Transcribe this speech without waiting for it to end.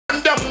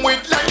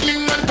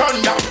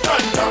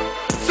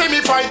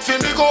fight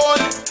till me goal.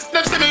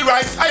 Them see me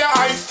rise, higher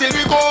eyes till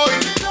me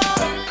going.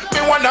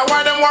 Me wonder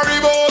why them worry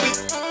about me.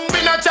 Me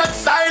not chat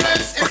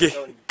silence. Okay,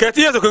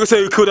 30 years ago,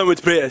 say you kill them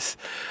with prayers.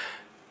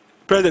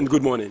 President,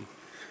 good morning.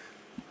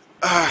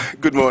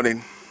 Good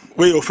morning.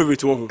 Where your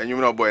favorite one? And you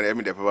know, boy, I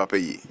mean, the Papa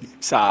Pay.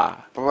 Sir.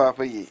 Papa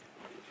Pay.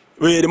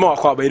 Where the more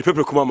quiet, the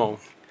people come out.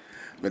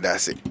 But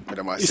that's it.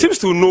 He seems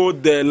to know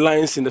the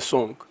lines in the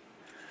song.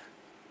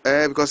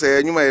 Because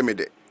you might made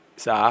it.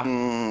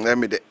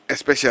 Sir.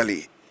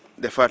 Especially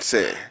the fact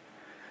say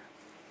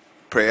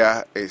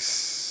prayer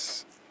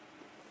is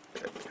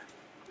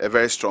a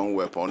very strong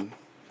weapon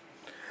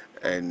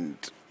and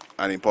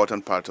an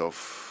important part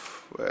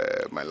of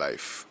my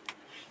life.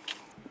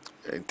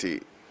 And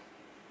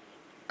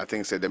I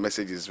think the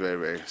message is very,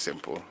 very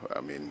simple.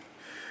 I mean,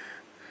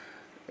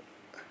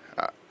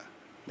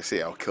 they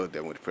say I'll kill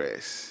them with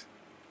prayers.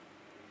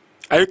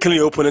 Are you killing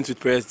your opponents with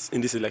prayers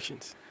in these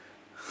elections?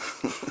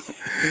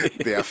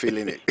 They are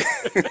feeling it.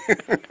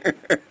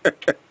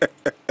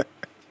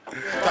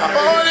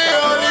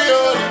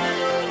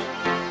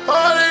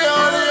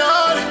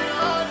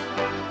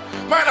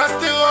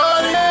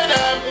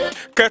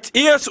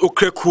 Yes,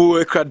 Okraku,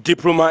 a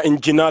diploma in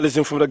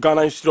journalism from the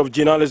Ghana Institute of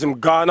Journalism,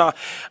 Ghana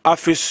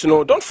office.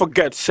 No, don't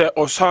forget, sir,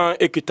 Osan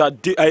Ekita,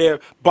 a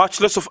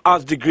Bachelor's of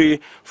Arts degree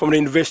from the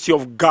University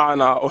of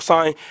Ghana,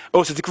 Osan,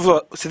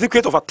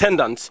 certificate of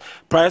attendance,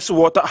 Price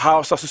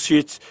Waterhouse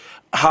Associates,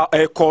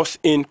 a course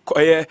in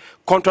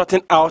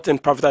contracting out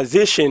and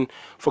privatization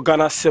for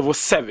Ghana Civil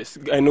Service.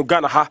 I know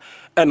Ghana ha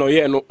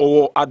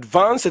or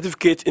advanced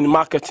certificate in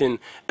marketing.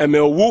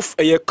 Wolf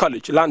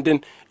College,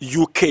 London,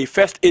 UK.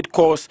 First aid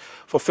course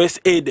for first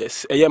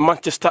aiders.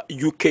 Manchester,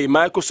 UK.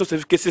 Microsoft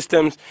Certificate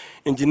Systems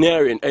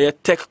Engineering.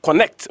 Tech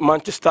Connect,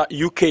 Manchester,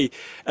 UK.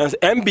 And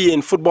MBA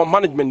in Football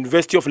Management,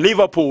 University of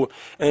Liverpool,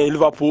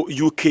 Liverpool,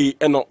 UK.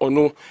 And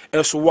no,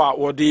 as well.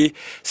 What they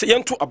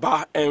say to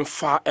Aba and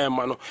Far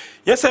Emano.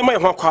 Yes, I might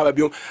want to have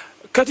you.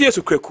 Kati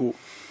Okraku.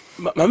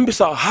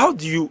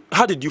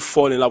 How did you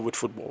fall in love with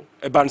football?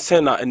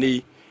 Ebansena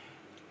and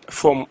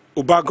from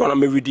Ubagon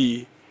and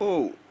Meridi.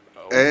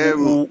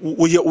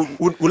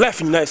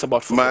 Life nice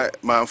about football.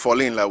 My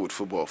falling in love with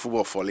football.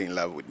 Football falling in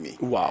love with me.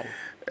 Wow.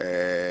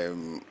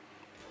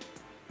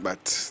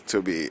 But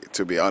to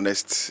be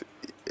honest,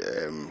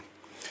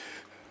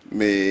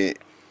 my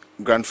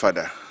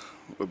grandfather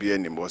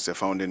Obianim was a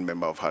founding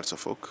member of Hearts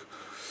of Oak.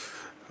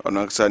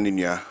 Onaksa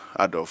Ninya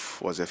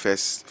Adolf was the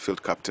first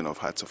field captain of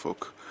Hearts of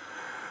Oak.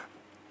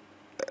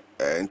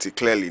 And he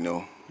clearly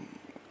know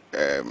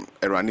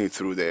running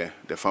through the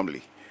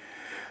family.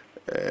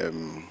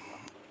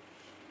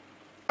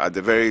 At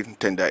the very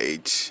tender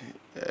age,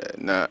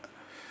 now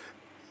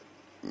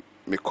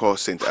me call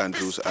St.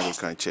 Andrew's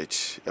Anglican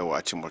Church in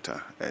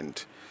Achimota,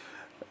 and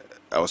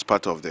I was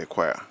part of the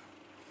choir.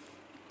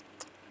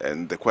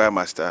 And the choir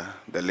master,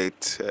 the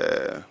late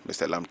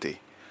Mr. Lamte,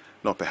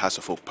 not perhaps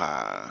of Oak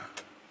Pa.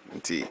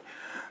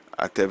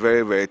 At a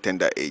very, very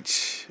tender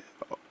age,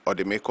 or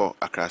they make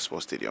Accra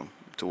Sports Stadium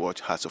to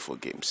watch Hearts of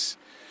Oak games.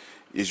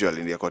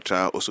 Usually in the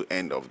Okraku also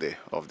end of the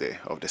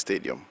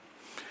stadium.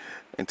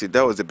 And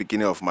that was the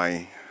beginning of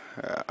my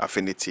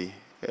affinity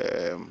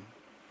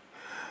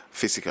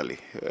physically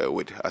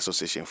with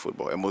association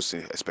football, and most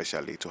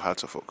especially to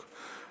Hearts of Oak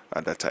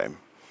at that time.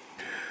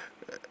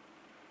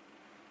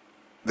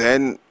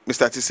 Then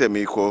Mr.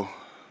 Tisemiko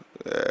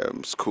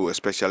school,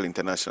 especially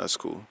international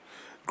school,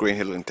 Green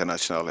Hill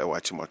International at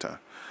Wachimota.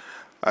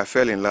 I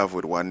fell in love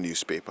with one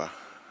newspaper,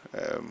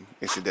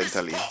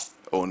 incidentally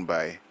owned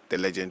by the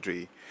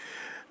legendary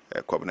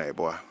Kwabena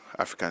Eboa,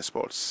 African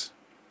Sports.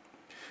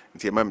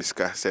 Ntiema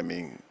miska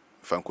semi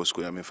fanko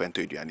school na me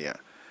fanto eduane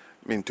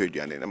me nto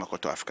eduane na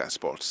makoto African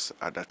Sports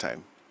at that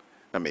time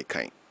na me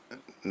kind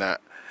na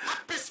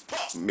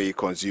me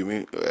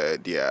consuming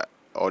their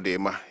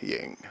odema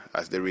yen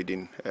as the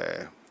reading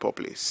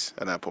populace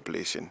and our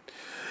population.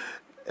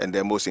 And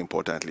then most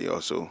importantly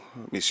also,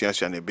 Monsieur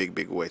a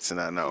big words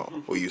now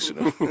we used to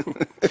know.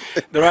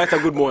 The writer,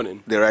 good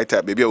morning. The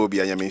writer, baby, will be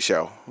a Yamin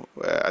Shao.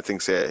 I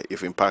think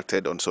you've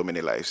impacted on so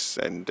many lives,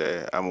 and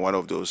I'm one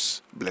of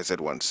those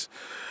blessed ones.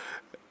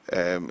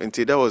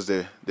 Until that was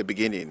the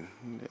beginning.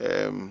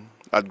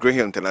 At Green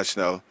Hill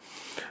International,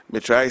 me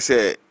try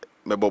say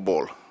me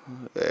ball,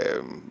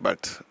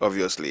 but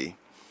obviously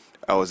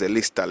I was the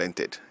least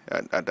talented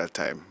at that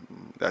time.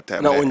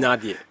 No,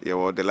 yeah,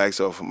 well, the likes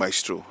of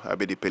Maestro,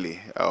 Abedi Pele,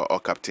 or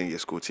captain your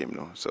school team,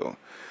 no.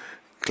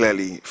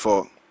 clearly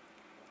for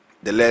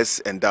the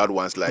less endowed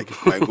ones like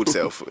my good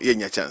self, you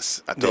ain't a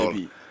chance at all.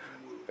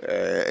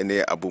 Any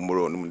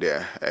abumuro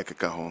there,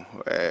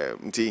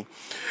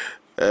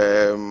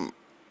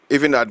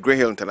 even at Green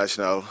Hill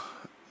International,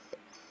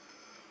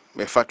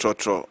 me factor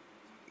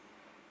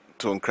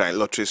to cry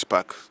lotteries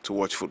pack to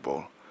watch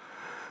football.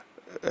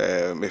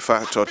 Me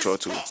factor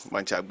to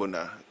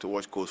Manchagbona to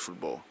watch coast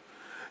football.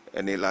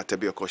 And they later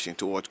be a caution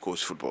to watch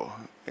coast football.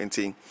 And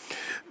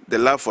the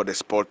love for the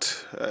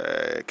sport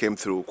came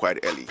through quite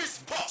early.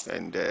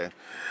 And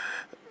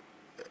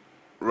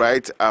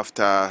right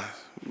after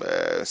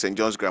St.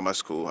 John's Grammar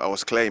School, I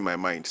was clear in my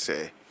mind,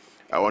 say,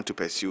 I want to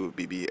pursue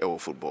BB or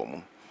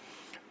football.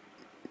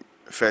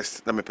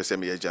 First, let me pursue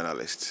me a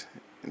journalist.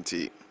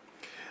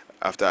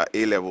 After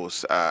A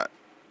levels,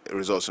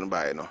 results on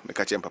by no, me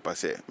catch him papa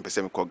say,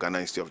 me call Ghana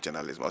Institute of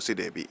Journalism. I say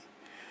there be.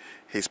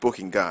 He spoke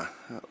in Ghana.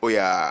 Oh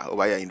yeah,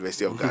 over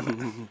University of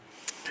Ghana.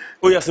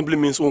 Oh yeah, simply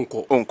means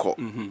unko. Unko.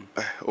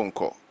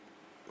 Unko.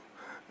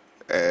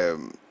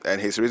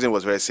 And his reason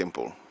was very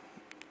simple.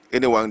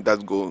 Anyone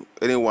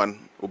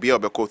will be able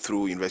to go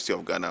through University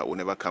of Ghana will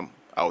never come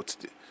out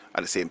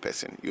as the same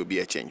person. You'll be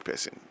a changed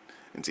person.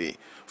 And see,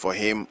 for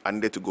him, I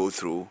needed to go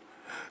through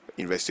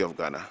University of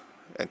Ghana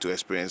and to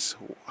experience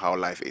how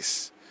life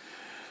is.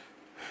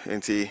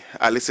 And see,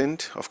 I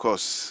listened. Of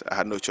course, I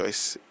had no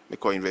choice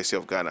because University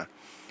of Ghana.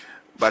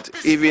 But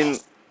even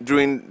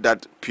during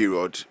that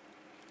period,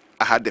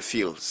 I had the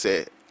feel,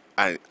 say,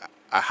 I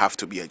have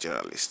to be a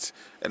journalist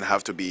and I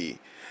have to be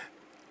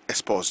a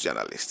sports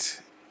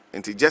journalist.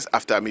 And just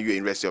after I moved to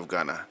University of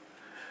Ghana,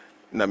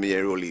 I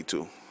enrolled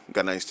to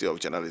Ghana Institute of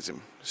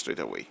Journalism straight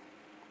away.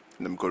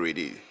 And I'm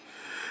already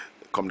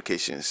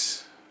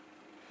communications.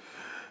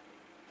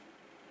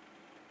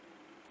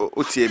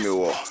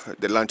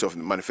 The launch of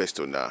the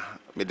manifesto now,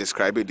 me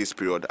describe this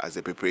period as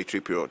a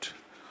preparatory period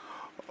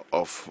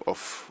of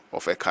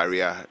a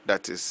career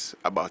that is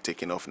about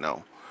taking off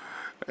now.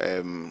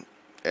 And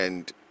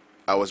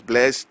I was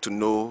blessed to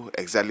know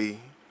exactly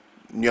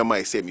near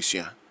my same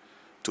mission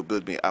to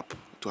build me up,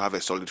 to have a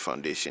solid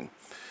foundation.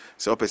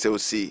 So I will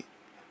see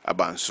a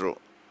bansro.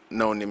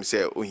 Now name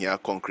say unya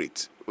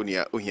concrete,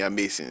 unya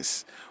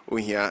masons,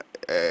 unya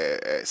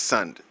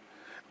sand,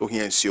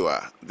 unya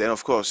sewer. Then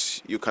of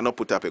course you cannot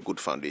put up a good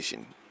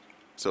foundation.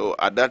 So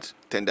at that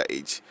tender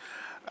age,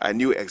 I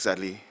knew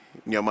exactly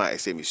near my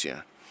same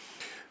mission.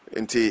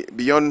 Until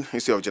beyond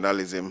history of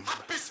journalism,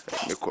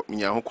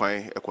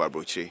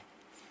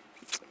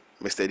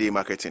 me study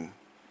marketing.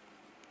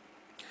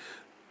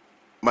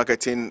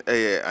 Marketing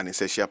is an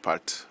essential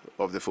part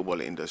of the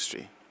football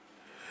industry.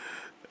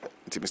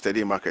 Me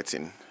study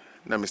marketing.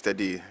 Now me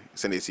study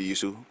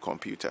use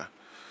computer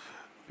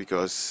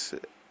because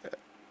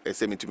it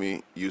seems to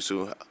me use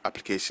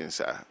applications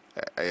are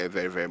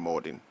very, very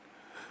modern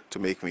to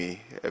make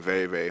me a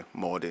very, very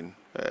modern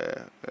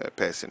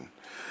person.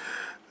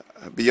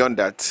 Beyond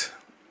that,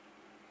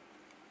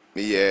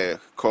 me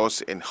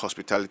course in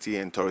hospitality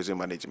and tourism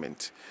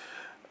management.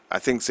 I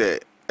think say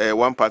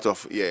one part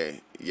of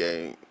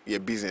your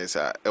business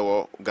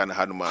Ghana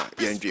Hanuma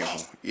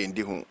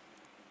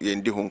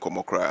yendi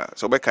komokra.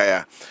 So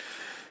bekaya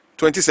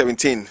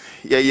 2017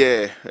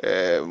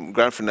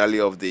 grand finale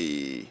of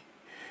the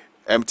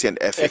MTN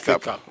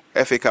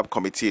FA Cup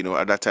committee,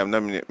 at that time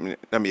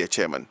I'm a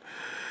chairman.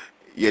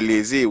 Ye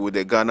lazy with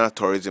the Ghana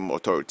Tourism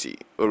Authority,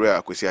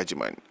 Ora Akwesi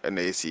Ajiman, and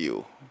the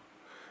CEO.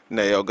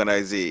 Now you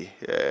organize a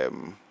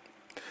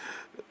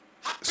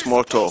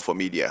small tour for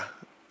media,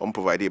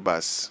 unprovided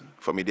bus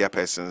for media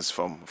persons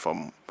from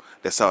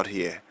the south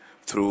here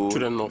through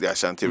the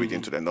Ashanti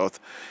region to the north.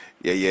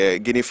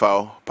 Guinea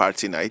fowl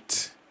party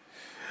night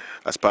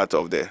as part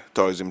of the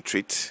tourism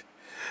treat.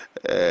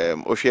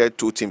 We share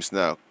two teams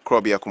now.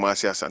 Krobia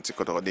Kumasi Ashanti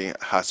Kotodin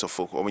Hearts of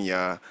Folk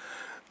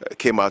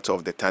came out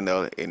of the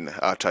tunnel in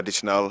our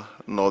traditional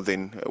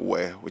northern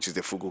wear, which is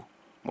the Fugu,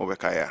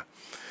 Mobekaya.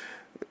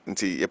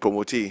 You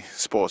promote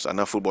sports and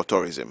not football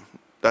tourism.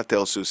 That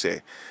tells you,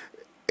 say,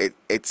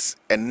 it's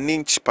a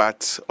niche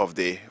part of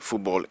the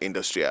football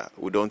industry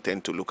we don't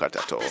tend to look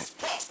at all.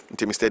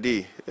 We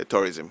study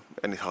tourism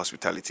and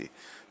hospitality.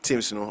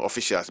 Teams,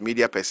 officials,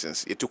 media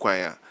persons, you took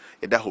at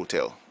that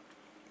hotel.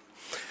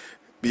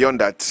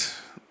 Beyond that,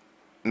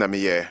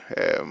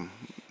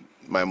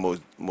 my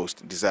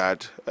most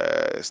desired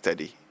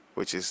study,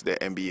 which is the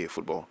MBA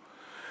football,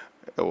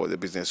 or the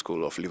business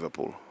school of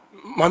Liverpool.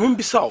 Mamin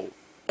Bissau,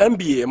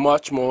 MBA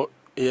much more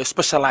a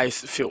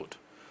specialized field.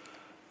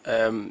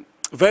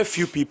 Very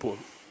few people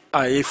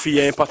are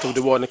in part of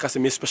the world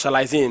and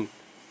specialize in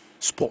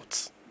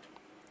sports.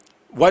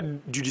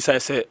 What do you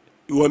decide? Say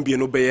you won't be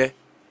an obey?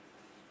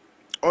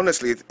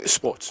 Honestly,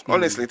 sports.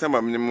 Honestly, time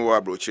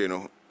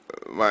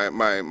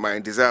my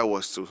desire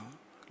was to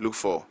look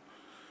for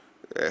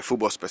a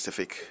football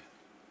specific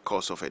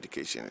course of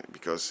education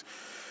because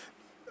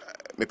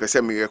me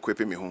person me equip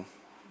me home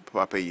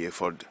papa year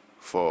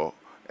for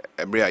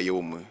every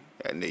year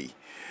and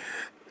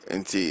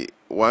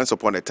once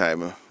upon a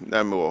time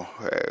now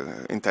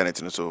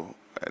internet and so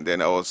and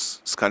then I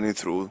was scanning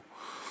through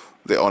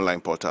the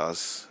online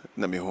portals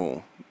na me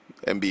home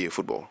NBA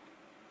football.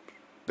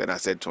 Then I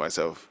said to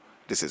myself,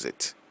 this is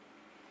it.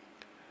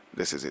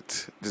 This is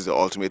the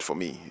ultimate for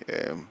me.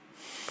 And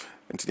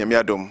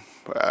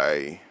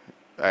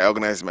I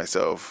organized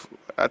myself.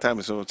 At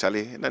times, so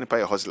Charlie, none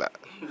pay a hustler.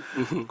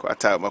 Quite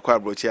time, my car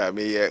broche, I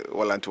may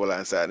wallant to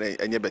answer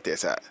and you better,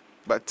 sir.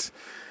 But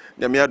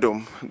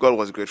Nyamiadum, God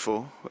was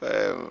grateful.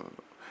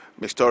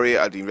 My story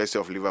at the University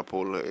of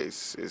Liverpool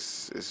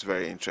is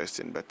very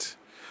interesting. But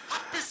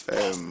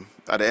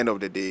at the end of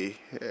the day,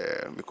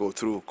 we go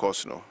through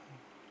course now.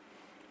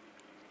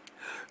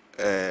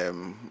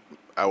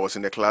 I was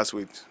in the class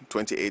with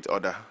 28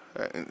 other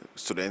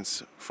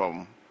students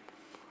from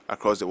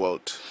across the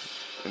world.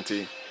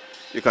 Until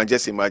you can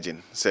just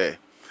imagine, say,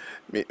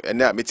 me and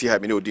now me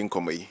have me no din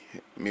come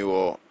me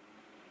or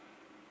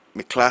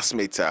my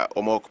classmates are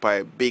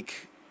occupy big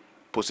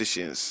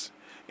positions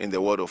in the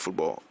world of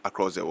football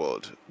across the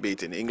world, be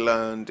it in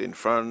England, in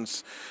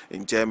France,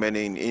 in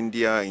Germany, in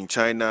India, in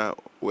China.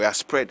 We are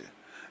spread,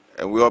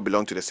 and we all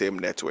belong to the same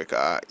network.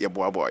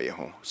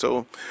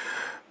 So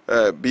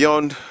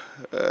beyond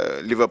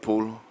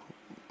Liverpool,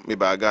 me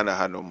by Ghana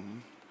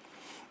Hanum,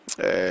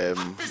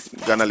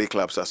 Ghana League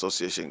Clubs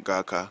Association,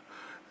 GACA,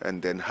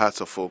 and then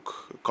Hearts of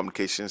Oak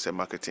Communications and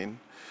Marketing.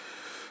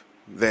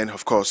 Then,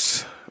 of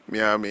course, me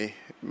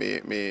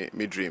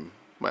dream,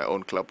 my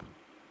own club,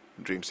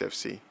 Dreams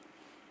FC.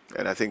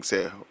 And I think,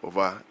 say,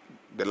 over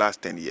the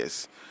last 10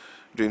 years,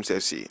 Dreams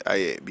FC,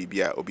 I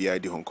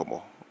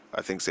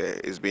think, say,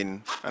 it's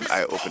been an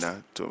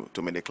eye-opener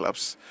to many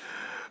clubs.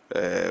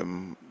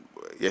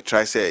 You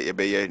try, say, you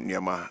be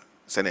nyama,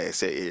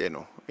 say,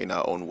 in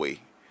our own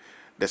way,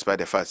 despite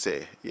the fact,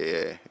 say,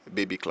 yeah,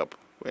 baby club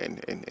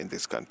in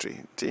this country.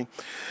 See?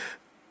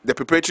 The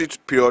preparatory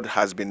period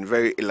has been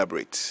very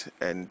elaborate,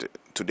 and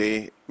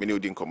today,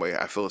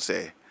 I feel,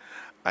 say,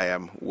 I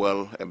am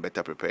well and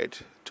better prepared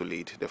to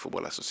lead the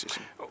Football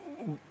Association.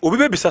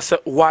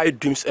 Why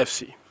Dreams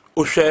FC?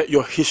 Or share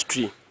your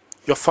history,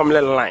 your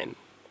family line,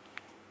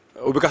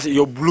 or because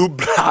your blue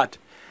blood,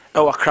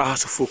 our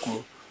crowds of folk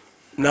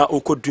now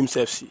Oko Dreams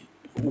FC.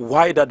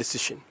 Why that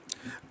decision?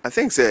 I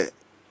think, say,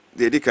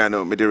 the kind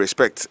of the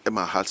respect in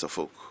my Hearts of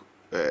Folk.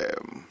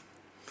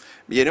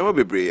 You know,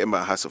 be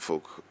my Hearts of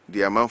Folk.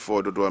 The amount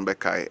for the one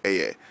back,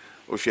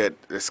 or share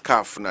the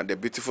scarf now, the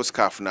beautiful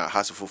scarf now,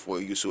 Hearts of Folk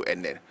for you so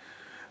and then.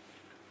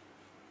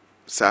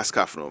 Sa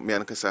scarf no, me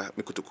ankasa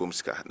me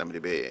kutukumska na me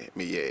be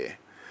me year.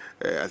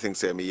 I think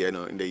say me year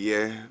no in the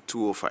year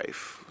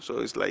 205. So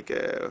it's like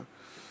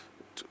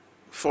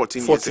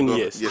 14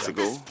 years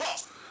ago.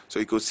 So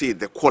you could see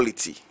the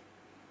quality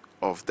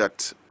of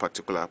that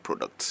particular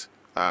product.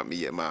 Me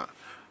year ma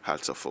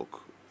Hearts of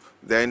Folk.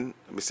 Then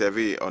me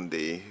serve on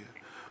the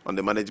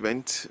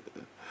management.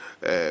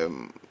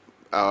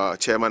 Our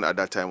chairman at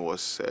that time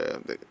was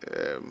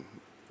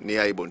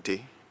Nia Ibonte,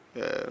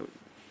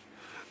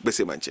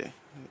 Bese Manche.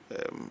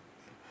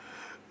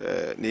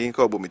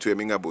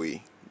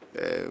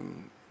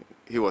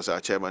 He was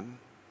our chairman,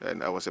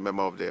 and I was a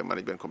member of the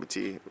management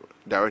committee,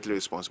 directly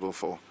responsible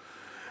for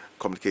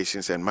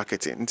communications and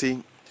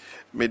marketing.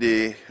 May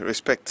they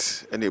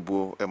respect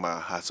Enebu and my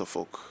Hearts of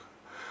Folk.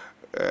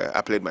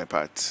 I played my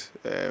part.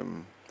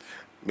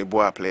 Me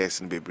boa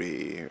players in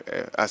Bibri,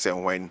 as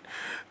and when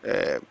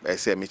I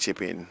say me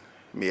chip in,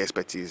 me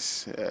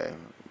expertise,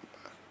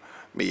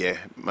 me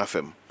my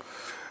firm.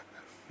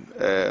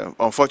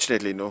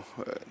 Unfortunately, no,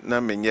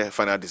 not many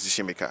final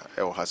decision maker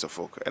or House of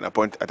Folk, and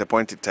at a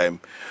point in time,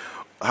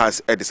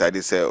 has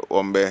decided to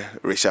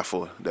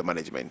reshuffle the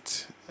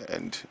management,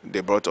 and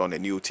they brought on a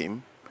new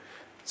team.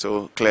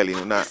 So clearly,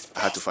 I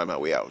had to find my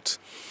way out.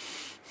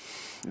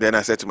 Then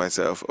I said to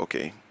myself,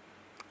 okay,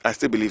 I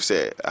still believe,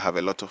 say, I have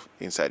a lot of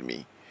inside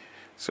me,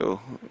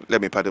 so let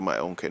me paddle my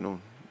own canoe.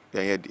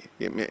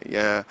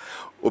 Yeah,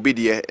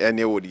 obedient, and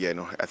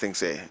no, I think,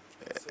 say,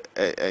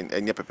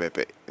 and yeah,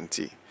 pepe, and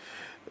tea.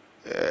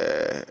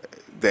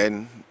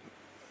 Then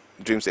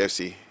Dreams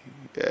FC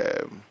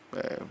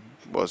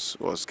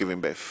was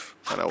giving birth,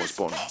 and I was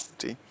born.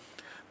 See,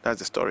 that's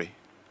the story.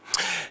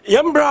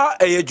 Yambra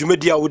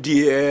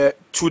Jumedia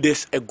 2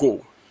 days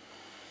ago.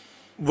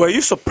 Were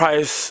you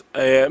surprised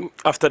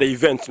after the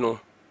event? No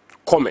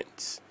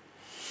comments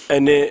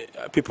and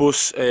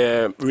people's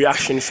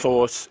reactions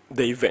towards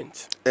the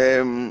event.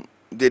 The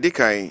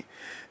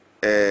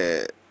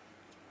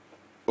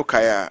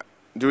Okaya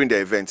during the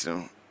event,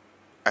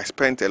 I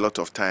spent a lot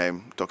of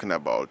time talking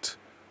about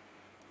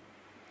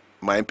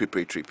my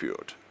preparatory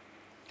period,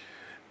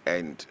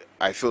 and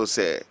I feel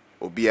say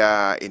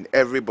obia in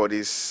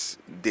everybody's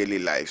daily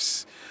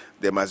lives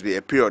there must be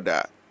a period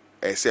that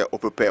I say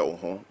prepare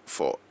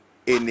for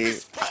any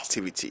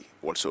activity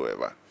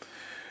whatsoever.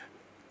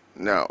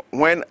 Now,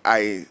 when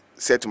I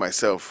said to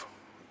myself,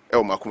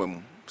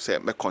 say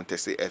me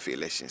contest the FA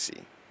election,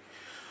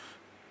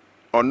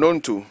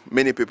 unknown to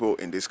many people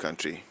in this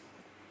country,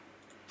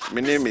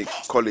 many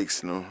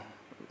colleagues,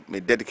 my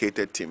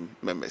dedicated team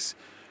members,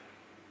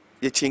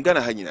 you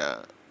chingana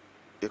hanyina,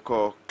 you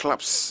call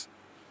clubs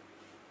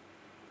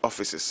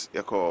offices,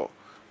 you call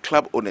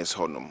club owners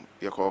honum,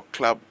 you call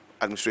club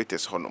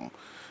administrators honum,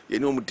 you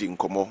know mudin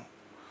komo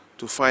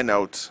to find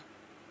out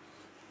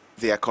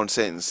their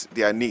concerns,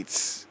 their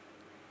needs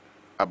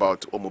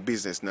about omo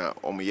business now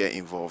omo year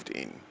involved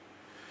in.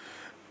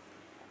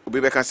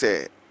 Ubibe can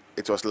say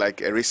it was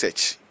like a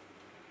research,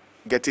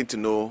 getting to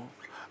know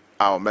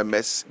our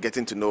members,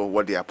 getting to know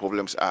what their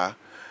problems are,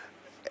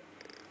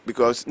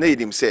 because need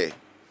him say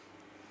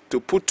to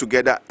put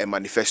together a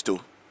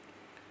manifesto.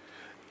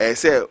 I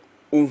say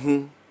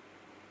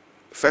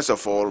first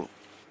of all,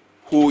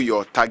 who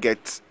your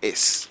target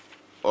is,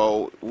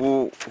 or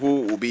who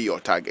will be your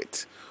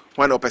target.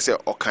 One person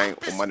or kind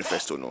of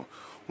manifesto no.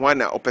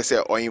 One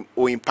person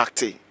or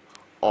impact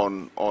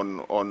on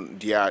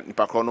their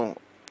nipakrono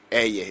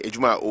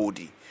ejuma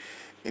odi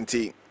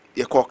nti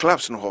ye call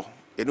clubs no ho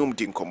ye no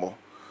mdi nkomo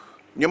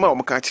nyoma o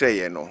mka kire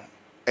ye no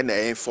na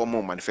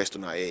inform manifesto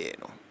na ye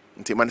no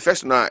nti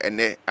manifesto na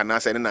ene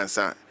anasa ne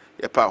nansa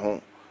ye pa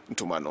ho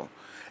ntoma no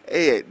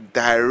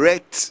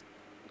direct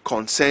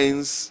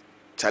concerns,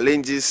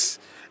 challenges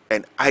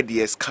and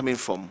ideas coming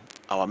from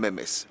our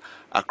members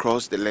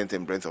across the length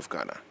and breadth of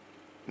Ghana.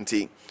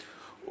 Nti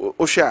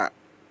Osha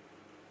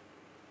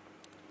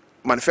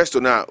manifesto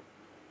na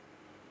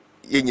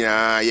ye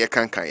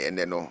kankan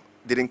ye no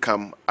didn't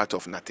come out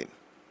of nothing.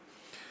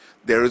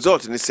 The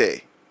result ni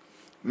say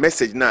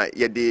message na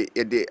ye de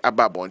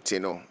ababonte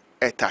no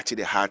touch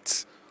the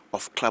hearts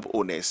of club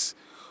owners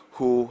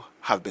who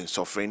have been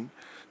suffering,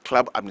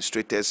 club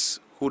administrators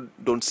who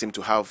don't seem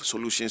to have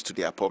solutions to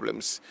their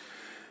problems,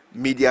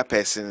 media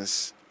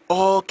persons,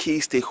 all key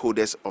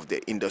stakeholders of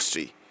the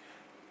industry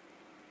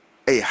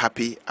are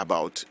happy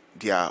about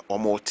their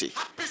omoti.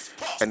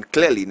 And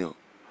clearly,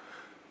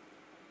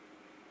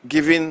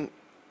 given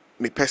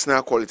my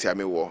personal quality,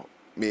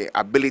 my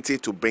ability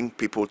to bring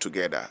people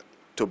together,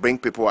 to bring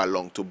people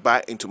along, to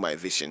buy into my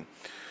vision,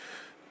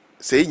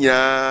 say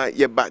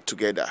you're back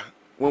together.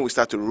 When we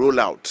start to roll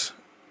out,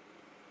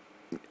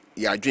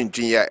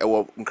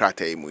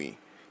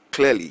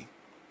 clearly,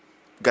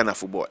 Ghana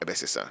football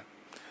ebesesa.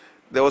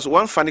 There was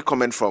one funny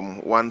comment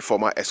from one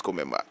former ESCO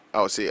member.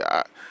 I would say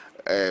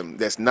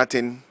there's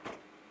nothing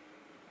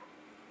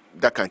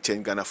that can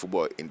change Ghana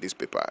football in this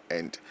paper.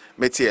 And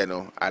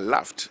I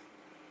laughed.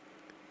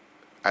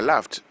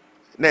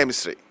 Name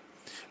is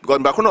because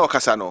Bakuno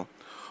Okasano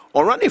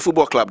on running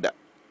football club that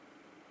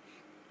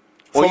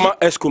former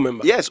ESCO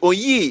member. Yes, on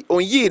ye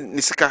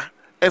Nisika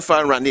and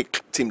fan running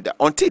team that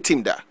on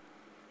team that.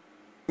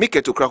 Make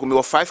it to Okraku, me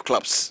were 5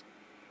 clubs.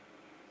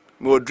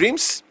 Me were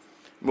dreams,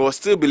 me were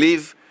still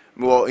believe,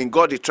 me were in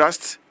God the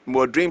trust, me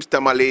were dreams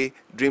tamale,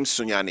 dreams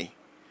sunyani.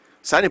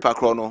 Sani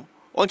Pakrono,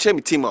 onche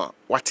mi tima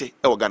wate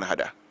ewa Ghana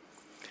hada.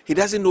 He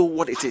doesn't know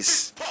what it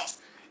is.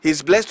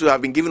 He's blessed to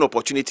have been given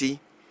opportunity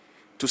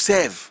to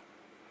serve.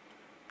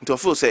 To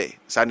full say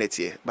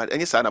sanity, but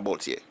any san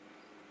about here.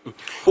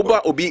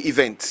 Uba Obi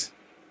event.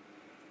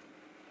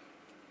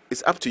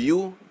 It's up to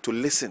you to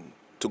listen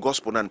to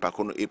gospel and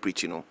Pakrono a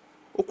preaching.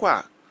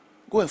 Okwa,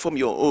 go and form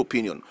your own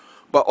opinion.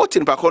 But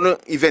Otin Pakono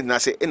event na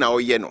say in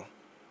our yeno.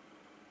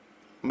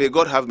 May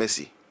God have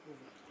mercy.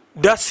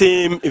 That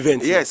same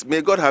event. Yes,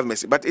 may God have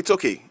mercy. But it's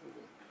okay.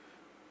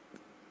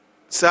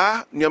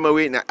 Sir,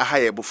 nyamawe na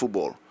ahayebo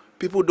football.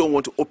 People don't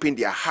want to open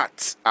their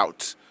hearts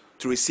out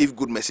to receive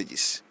good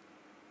messages.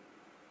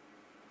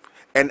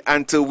 And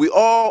until we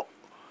all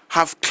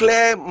have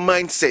clear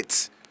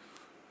mindsets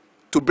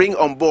to bring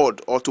on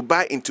board or to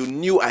buy into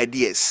new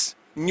ideas,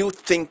 new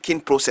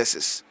thinking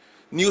processes,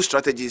 new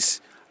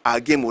strategies, our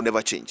game will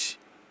never change.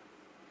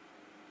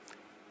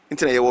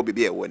 Internet will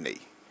be one day.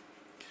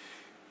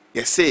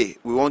 Yes, say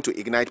we want to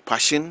ignite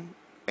passion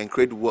and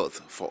create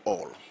wealth for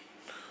all.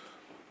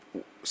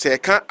 Say, I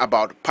can't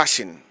about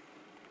passion.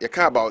 You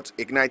can't about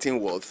igniting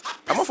wealth.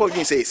 I'm not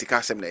forgetting say it's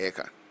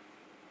a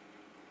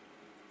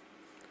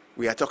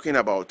we are talking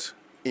about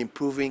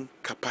improving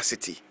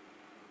capacity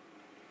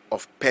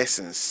of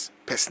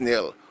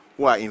personnel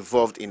who are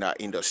involved in our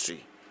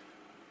industry.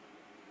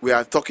 We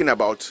are talking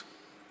about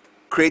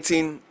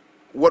creating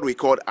what we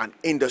call an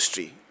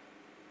industry,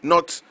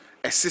 not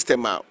a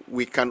system where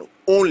we can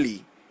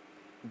only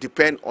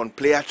depend on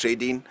player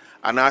trading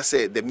and I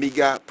say the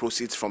meager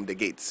proceeds from the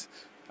gates.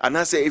 And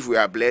I say if we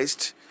are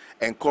blessed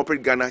and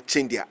corporate Ghana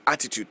change their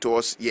attitude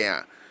towards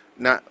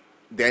now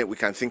then we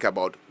can think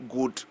about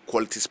good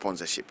quality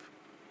sponsorship.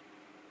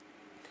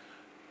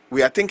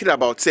 We are thinking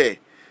about say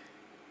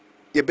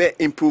you better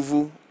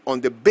improve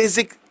on the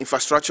basic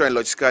infrastructure and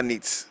logistical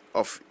needs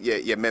of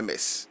your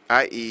members,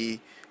 i.e.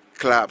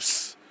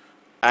 clubs,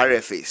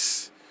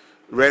 RFAs,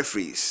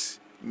 referees,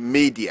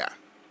 media.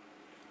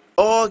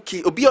 All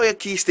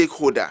key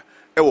stakeholder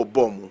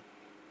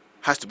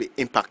has to be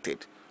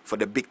impacted for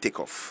the big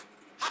takeoff.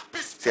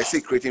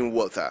 Say creating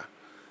wealth,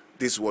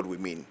 this is what we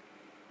mean.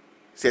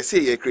 Say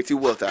you're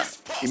creating wealth,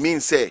 it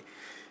means say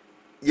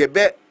you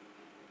better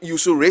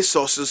use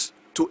resources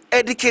to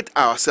educate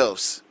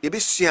ourselves. You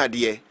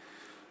better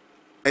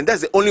and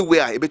that's the only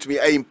way I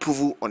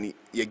improve on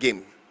your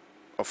game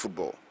of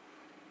football.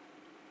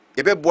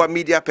 You better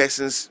media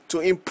persons to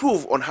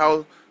improve on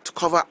how to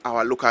cover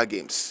our local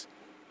games.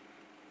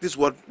 This is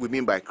what we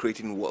mean by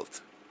creating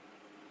wealth.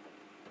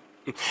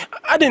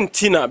 I didn't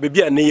Tina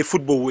baby a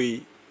football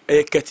way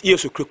get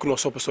years of Okraku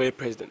so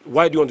president.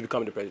 Why do you want to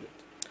become the president?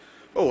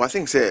 Oh, I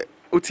think say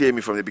OTA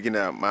me from the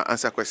beginning. My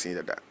answer question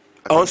is that.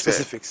 On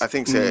specifics. I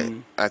think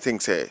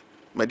say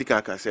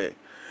medical can say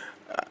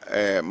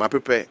my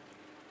prepare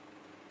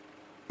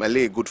my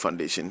lay a good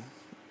foundation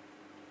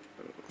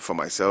for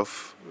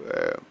myself.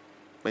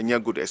 Many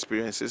good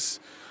experiences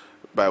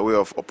by way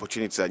of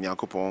opportunities at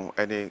Nyankopon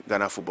any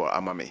Ghana football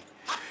amame.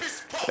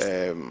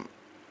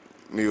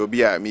 Me will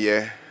be a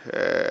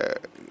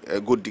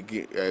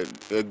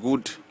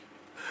good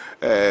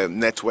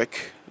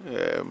network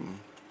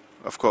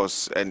of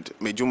course. And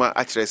Mejuma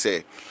actually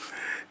say,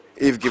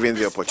 if given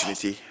the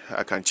opportunity,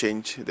 I can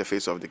change the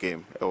face of the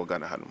game.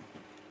 Ghana Hanum.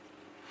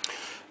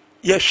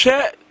 You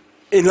share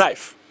in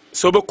life.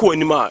 So,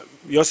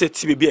 you say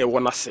TBB, I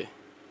want to say.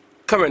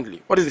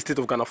 Currently, what is the state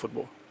of Ghana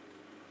football?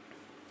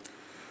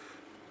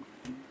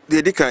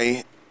 The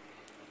Dikai,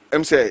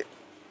 I'm say,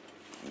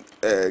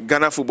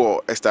 Ghana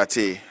football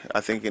started,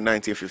 I think, in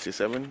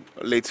 1957,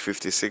 late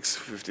 56,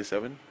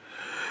 57.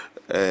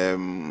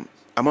 I'm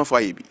on for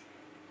IB.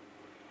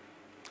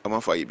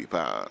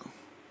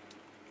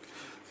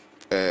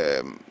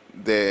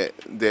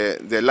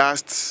 The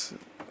last,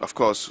 of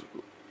course,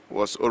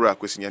 was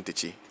Okraku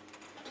Nyantechi.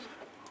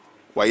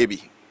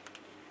 Wayebi.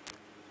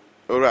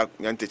 Okraku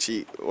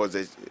Nyantechi was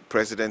the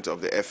president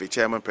of the FA,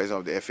 chairman president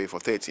of the FA for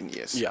 13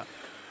 years. Yeah.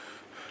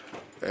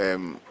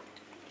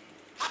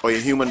 Or a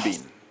human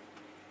being.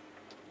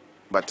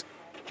 But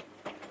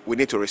we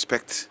need to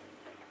respect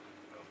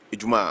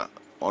Ijuma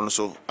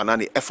also, and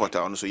any effort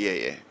also,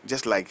 yeah.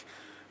 Just like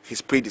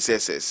his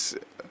predecessors,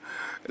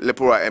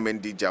 Lepora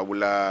MND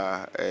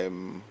Jawula,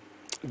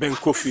 Ben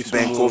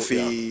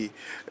Kofi,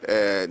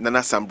 Nana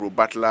Sambro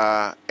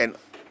Butler, and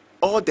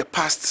all the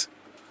past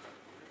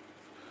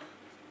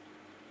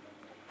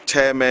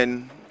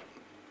chairmen,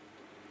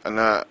 and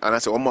I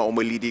say, Oma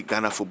leading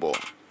Ghana football,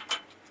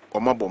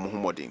 Oma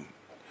Bomuhumoding.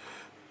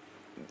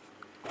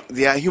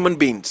 They are human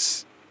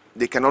beings.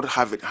 They cannot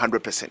have it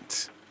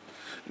 100%.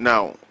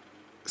 Now,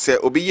 say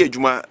Obiye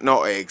Juma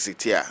no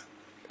exit here.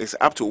 It's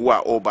up to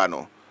Wa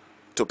Obano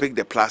to pick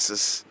the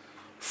pluses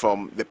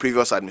from the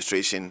previous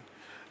administration,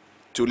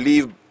 to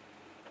leave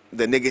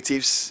the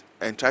negatives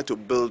and try to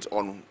build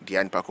on the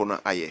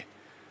Anpakona Aye.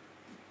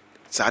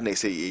 Sadne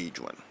say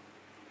Juan.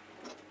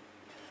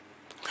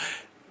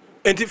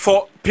 And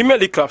for Premier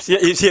League clubs,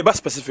 is here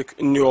specific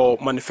in your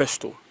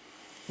manifesto.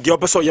 The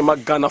opposite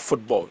of Ghana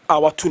football.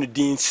 Our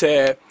Tunidine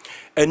say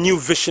a new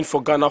vision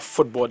for Ghana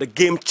football, the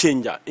game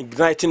changer,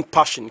 igniting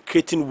passion,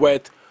 creating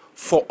wealth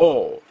for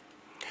all.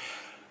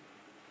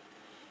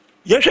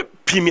 Yes,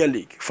 Premier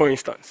League, for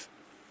instance.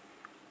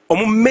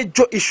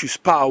 Major issues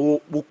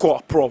we call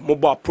a pro,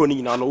 mobile pro,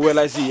 and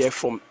realize here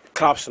from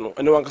clubs, and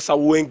no one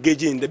can we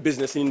engage in the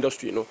business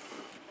industry,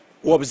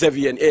 we observe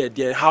and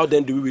air. How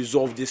then do we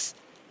resolve this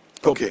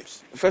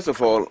problems? Okay. First of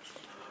all,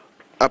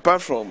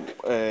 apart from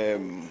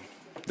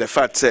the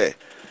fact say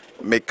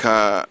make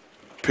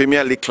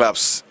Premier League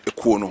clubs you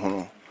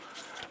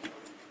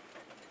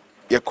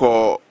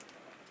call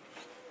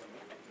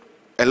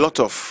a lot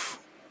of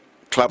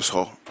clubs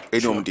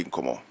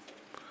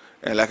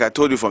and like I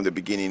told you from the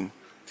beginning,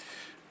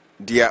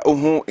 their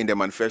own in the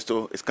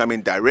manifesto is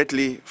coming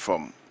directly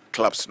from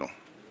clubs.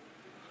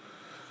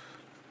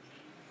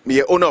 Me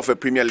a owner of a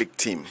Premier League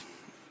team.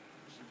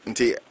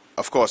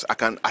 Of course, I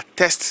can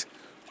attest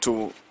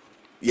to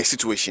your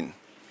situation.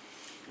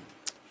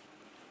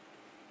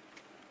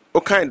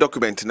 What kind of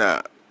document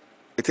now?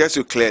 It tells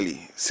you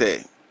clearly,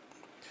 say,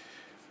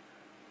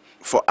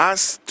 for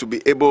us to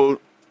be able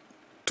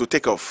to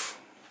take off,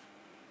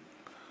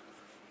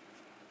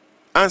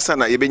 answer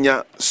na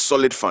yebenya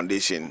solid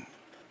foundation.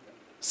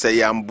 Say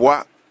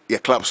yambwa your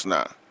clubs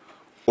na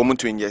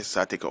omuntu inje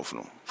sa take off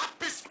no.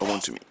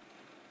 Omuntu me.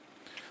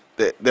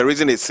 The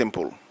reason is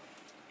simple.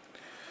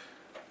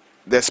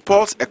 The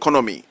sports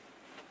economy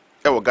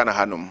ewo Ghana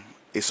hanum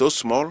is so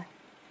small,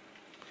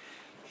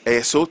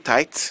 is so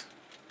tight.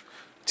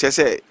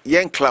 Say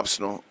young clubs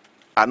no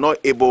are not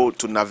able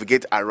to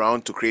navigate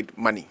around to create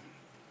money.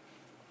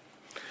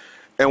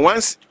 And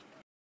once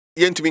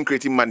young to be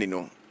creating money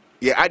no,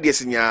 your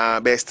ideas in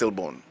your best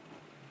stillborn.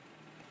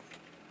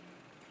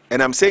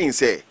 And I'm saying,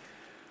 say,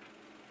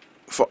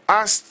 for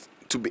us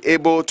to be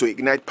able to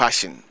ignite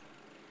passion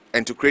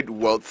and to create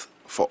wealth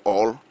for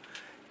all,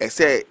 I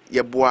say,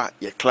 your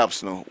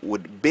clubs no,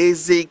 with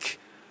basic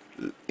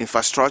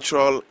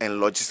infrastructural and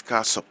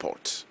logistical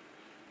support.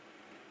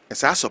 And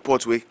so our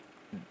support we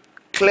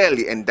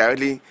clearly and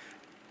directly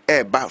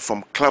back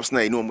from clubs na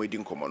we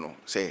didn't come on.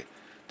 Say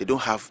they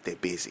don't have the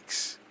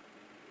basics.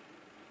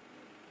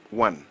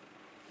 One,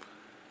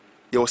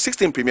 there were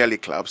 16 Premier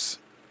League clubs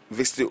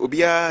visited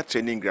Obia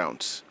training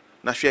grounds.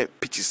 Na share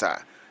pitches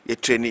are ye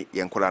training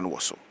Yankoran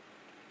Waso.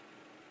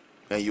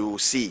 And you will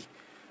see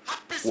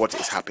what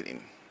is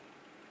happening.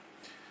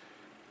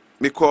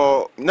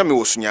 Because Nami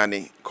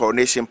Wosunyani,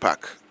 Coronation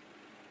Park.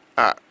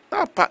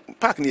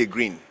 Park near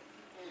green.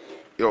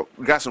 Your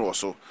grass and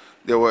also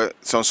there were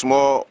some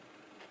small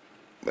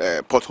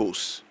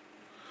potholes.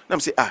 Nam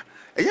say a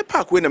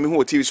park when I'm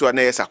who TV so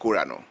na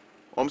Sakura no.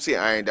 Say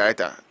I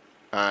director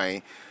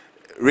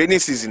rainy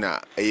season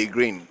a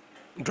green.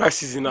 Dry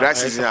season na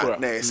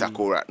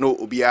Sakura. No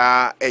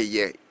obia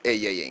a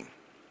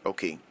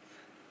okay.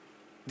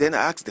 Then I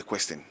asked the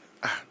question.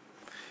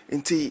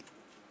 Inti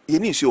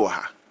yeni nsuo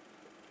ha.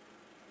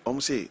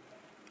 Say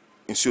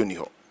nsuo ni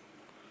ho.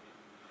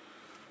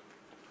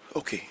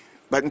 Okay.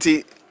 But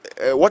inti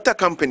water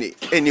company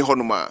any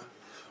honuma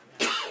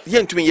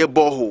yen to me ye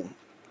borehole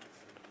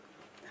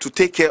to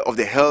take care of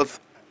the health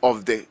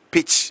of the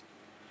pitch.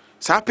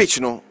 Sa pitch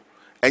no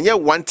and yet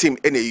one team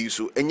in a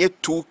use, and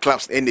yet 2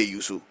 clubs in a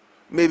use,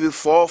 maybe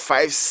 4,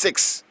 5,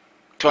 6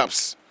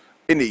 clubs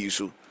in a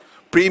use,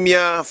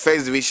 Premier,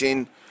 First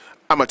Division,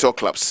 amateur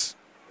clubs,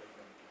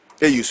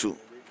 a use.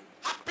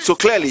 So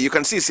clearly, you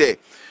can see, say,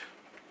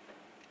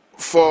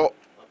 for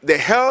the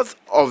health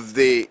of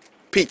the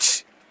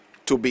pitch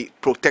to be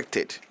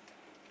protected,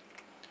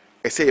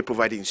 I say you're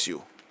providing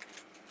you.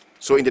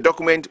 So in the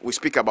document, we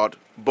speak about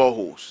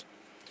boreholes.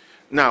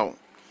 Now,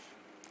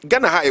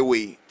 Ghana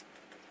Highway,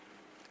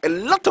 a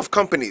lot of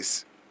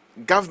companies,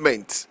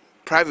 government,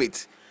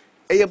 private,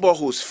 air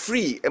boreholes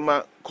free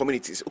in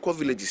communities, Oko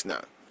villages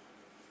now.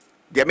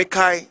 They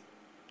are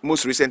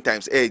most recent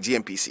times,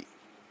 GMPC.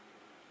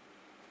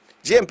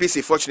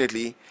 GMPC,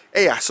 fortunately,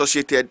 are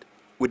associated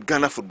with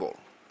Ghana football.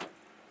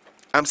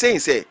 I'm saying,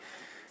 say,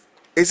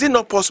 is it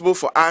not possible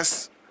for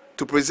us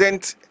to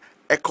present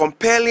a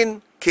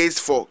compelling case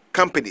for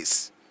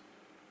companies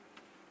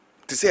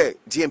to say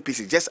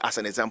GMPC, just as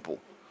an example,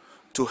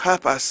 to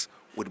help us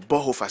with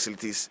borehole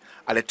facilities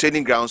at the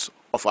training grounds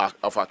of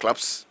our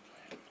clubs?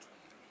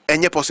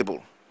 And yet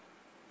possible.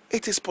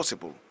 It is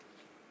possible.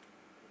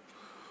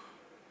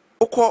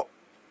 Oko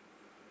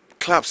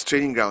clubs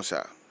training grounds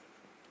are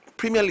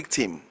Premier League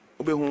team,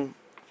 10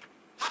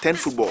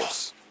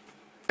 footballs,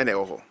 and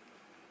a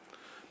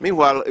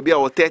meanwhile, it be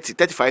our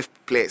 35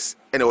 players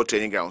and our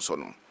training grounds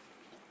on.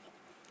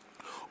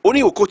 Only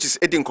your coaches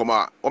Edin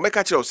Koma or make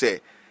a say,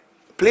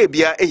 play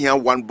beer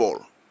and 1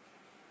 ball.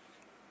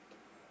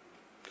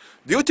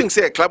 Do you think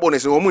say club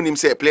owners and woman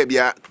say play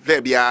beer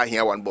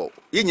here 1 ball?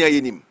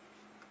 Yin.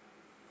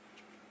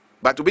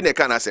 But to be the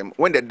can ask him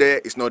when the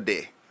day is not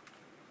there.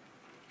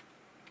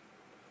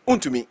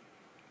 To me.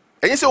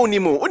 And you say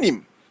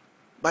onim.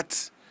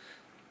 But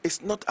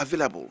it's not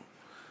available.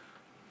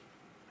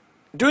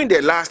 During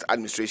the last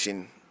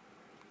administration,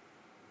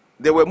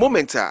 there were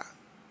moments FA,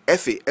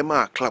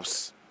 MR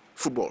clubs,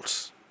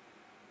 footballs.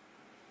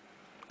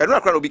 I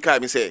don't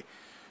know say,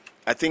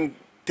 I think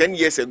 10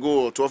 years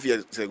ago or 12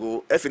 years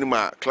ago,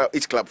 FA club,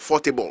 each club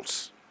 40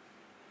 balls.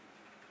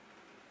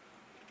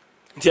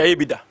 Inti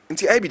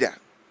Aibida.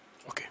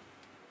 Okay.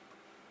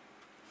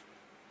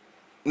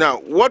 Now,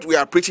 what we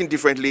are preaching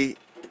differently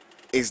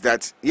is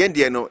that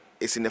Yendiano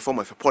is in the form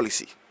of a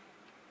policy.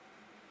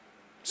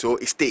 So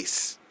it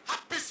stays.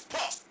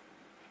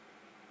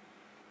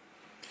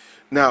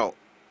 Now,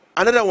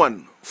 another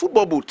one,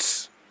 football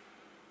boots.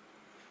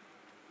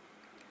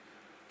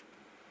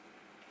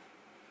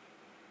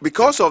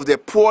 Because of the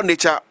poor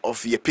nature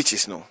of your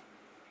pitches, no.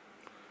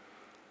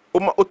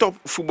 Top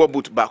football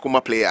boot back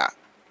player.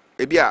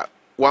 Maybe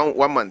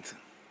 1 month.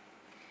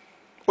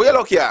 We are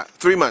lucky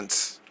 3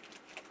 months.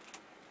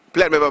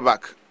 Player member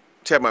back.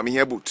 Chairman, me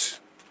here boot.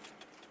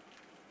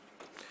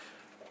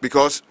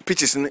 Because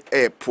pitches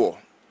are poor.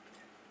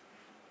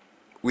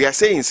 We are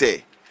saying,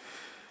 say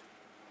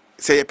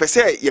you per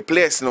se your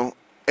players no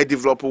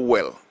develop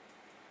well.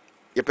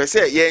 You per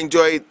se you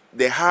enjoy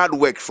the hard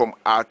work from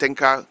our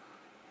technical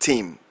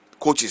team,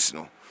 coaches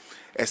no.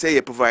 I say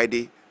you provide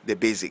the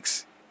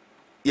basics.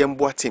 You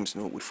empower teams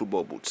no with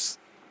football boots.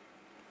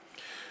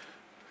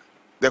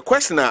 The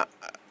question I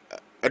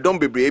don't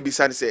be brave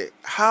beside say,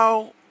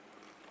 how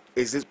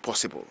is this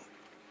possible?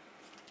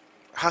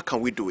 How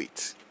can we do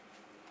it?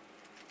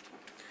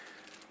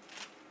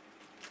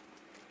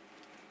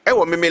 At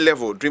what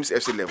level, Dreams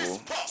FC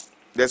level,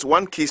 there's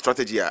one key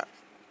strategy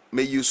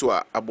may use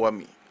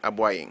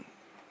aboying.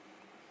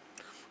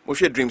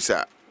 Moshe Dreams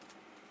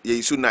you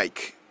use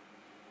Nike.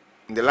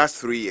 In the last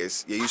 3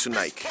 years, you use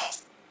Nike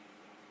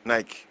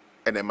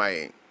and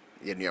MI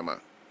Yenyama.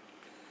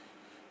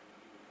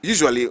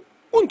 Usually,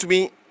 to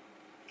me,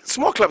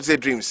 small clubs say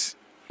Dreams.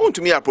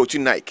 To me,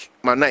 approaching Nike,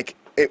 my Nike,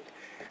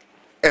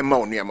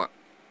 Nyama.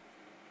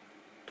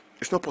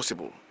 It's not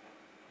possible.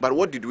 But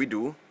what did we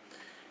do?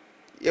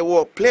 Yeah,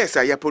 well, players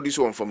are produced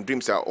one from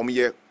Dreams are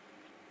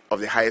of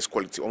the highest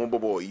quality,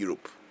 or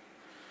Europe.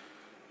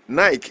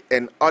 Nike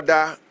and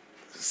other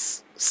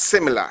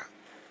similar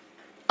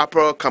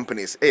apparel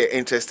companies are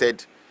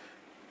interested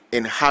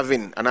in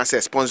having and as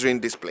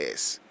sponsoring these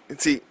players.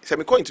 See, so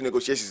I'm going to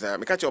negotiations. I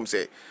catch them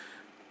say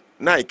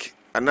Nike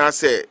and I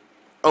say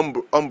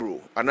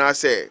Umbro and I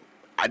say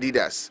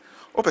Adidas.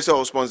 Or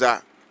person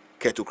sponsor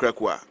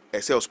Okraku,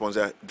 a sales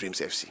sponsor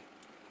Dreams FC.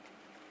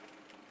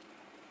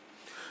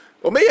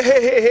 Or maybe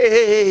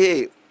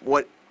hey.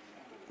 What?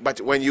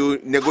 But when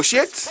you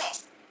negotiate,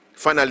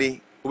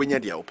 finally, when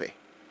you're pay.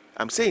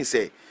 I'm saying,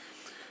 say,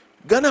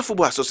 Ghana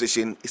Football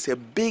Association is a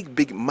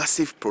big,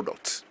 massive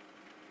product.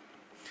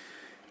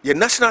 Your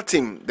national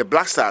team, the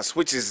Black Stars,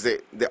 which is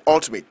the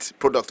ultimate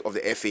product of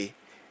the FA,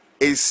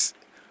 is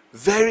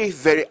very,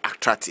 very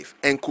attractive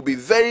and could be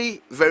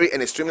very,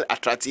 and extremely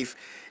attractive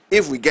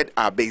if we get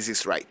our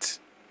basics right.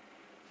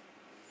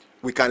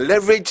 We can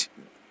leverage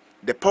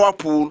the power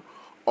pool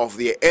of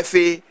the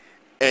FA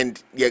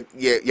and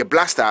your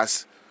Black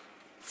Stars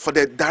for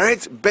the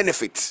direct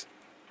benefit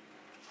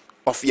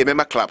of your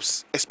member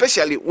clubs,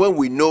 especially when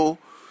we know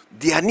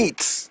their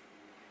needs.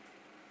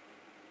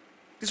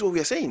 This is what we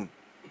are saying.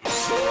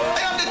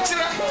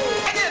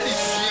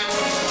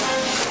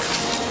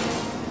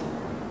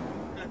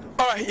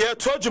 Alright, yeah,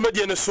 told you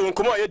median soon.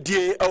 Come on,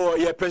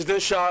 your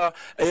presidential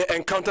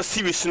encounter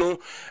series, no,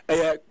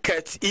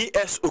 Ket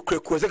ES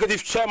Okraku,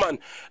 executive chairman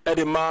at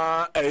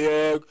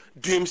the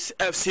Dreams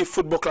FC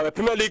Football Club, a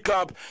Premier League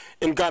club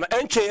in Ghana.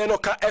 NK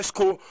Anoka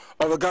ESCO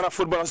of the Ghana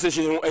Football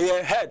Association,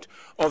 head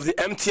of the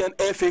MTN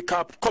FA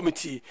Cup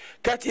committee.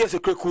 Ket ES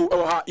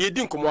Okraku, you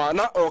didn't come on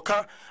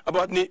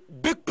about the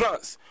big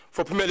plans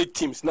for Premier League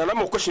teams. Now,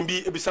 I'm question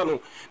be Ebisano,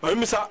 but I'm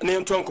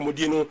name to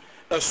Comodino.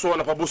 So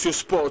na Bosuo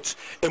sports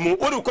emu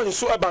odi question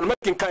so eba no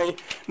making kind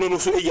no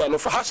so eya no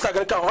for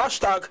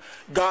hashtag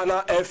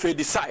Ghana FA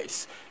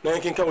decides na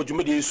making kind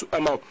odwumedi so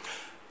amount.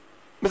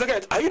 Mr.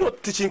 Get, are you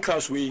not teaching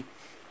class we?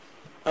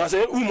 And I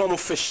say mama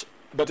fish,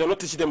 but you're not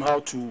teaching them how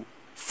to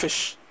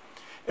fish.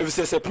 If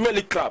it's a Premier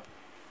League club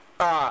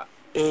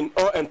in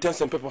all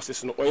intents and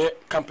purposes no or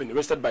company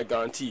registered by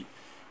guarantee,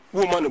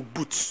 woman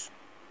boots,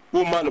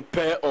 woman a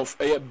pair of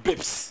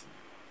bibs.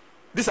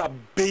 These are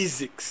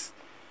basics.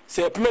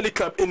 Say a Premier League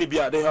club in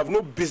Libya, they have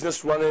no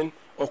business running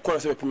or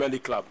calling a Premier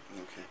League club.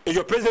 Okay. If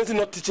your president is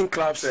not teaching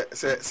clubs,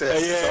 so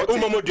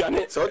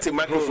the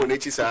microphone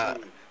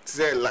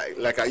say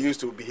like I used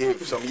to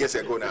behave some years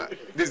ago now.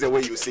 This is the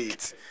way you see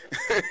it.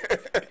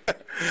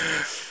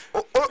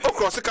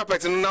 Across the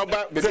carpet now,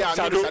 but I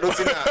don't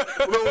say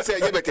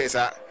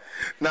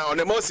now on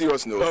a more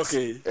serious note.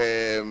 Okay.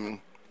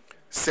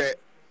 Say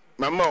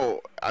Mama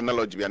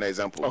analogy be an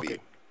example. Okay.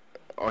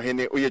 On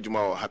Hene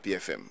Oyejuma or Happy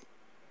FM.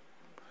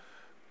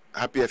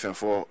 Happy FM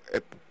for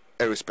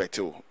a respect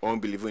to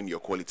unbelieving in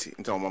your quality.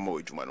 Into Mama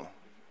Ojuma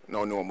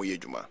no mo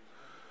yejuma.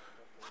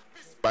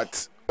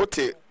 But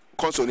ote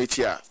console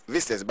here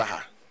visitors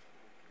baha.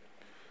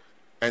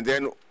 And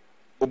then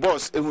o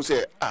boss who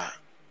say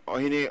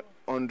ohine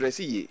on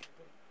dressy.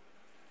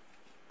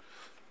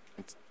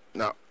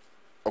 Now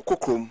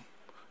okokrom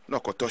no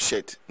koto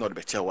shirt not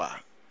be chewa.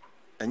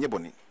 Enye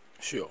boni.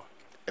 Sure.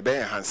 E be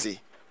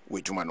enhance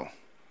we juma no.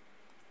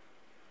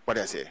 What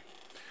do I say?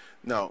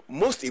 Now,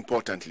 most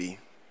importantly,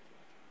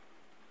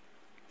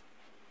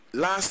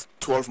 last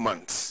 12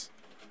 months,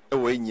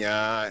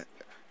 football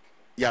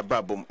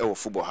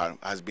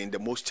has been the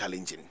most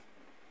challenging.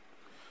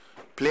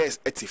 Players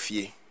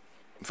etifie.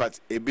 In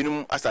fact,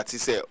 ebinum asati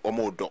say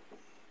omodo.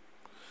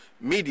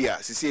 Media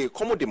say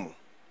komodemo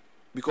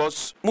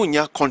because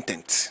munya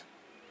content.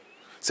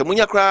 So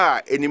munya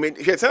kra anime.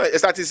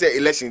 Started say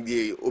election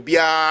day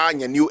obia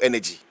nya new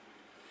energy.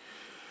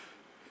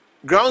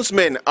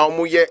 Groundsmen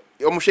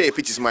almost share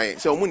pitches my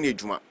so need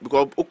juma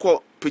because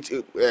oko pitch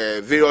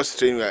various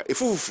training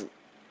efufu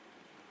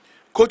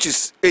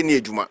coaches any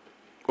juma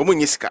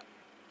omunyisika.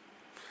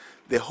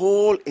 The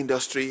whole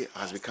industry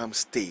has become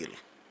stale.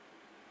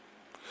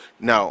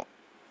 Now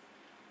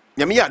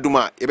nyamiya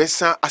aduma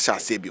ebesa asha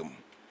sebium.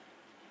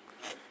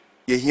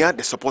 You hear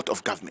the support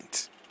of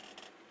government.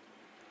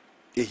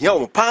 You hear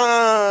in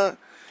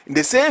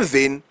the same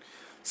vein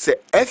say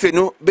FA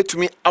no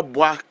betumi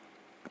abwa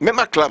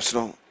member clubs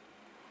no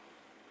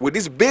with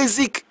this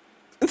basic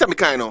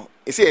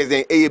it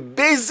says a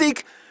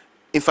basic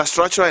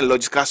infrastructure and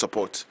logistical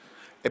support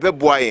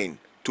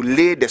to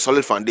lay the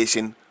solid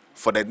foundation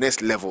for the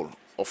next level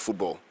of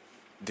football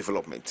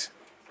development.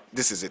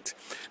 This is it.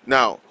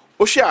 Now,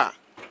 Osha,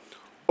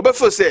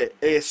 Obefo say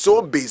it's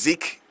so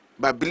basic,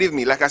 but believe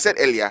me, like I said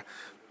earlier,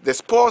 the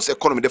sports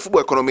economy, the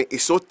football economy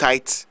is so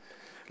tight.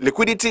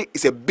 Liquidity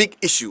is a big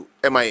issue.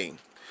 MIA.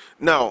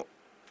 Now,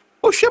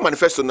 Osha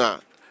manifesto now.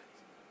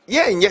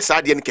 Yeah, and yes,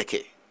 I didn't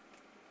keke.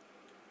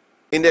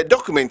 In the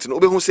document,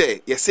 who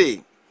say, you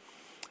say,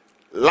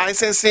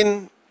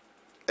 licensing,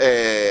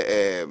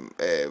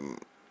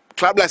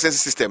 club licensing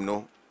system,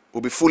 no,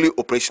 will be fully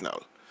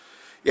operational.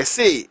 You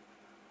say,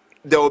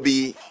 there will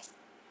be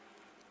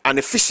an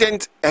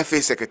efficient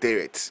FA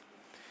secretariat.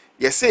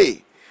 You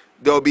say,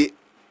 there will be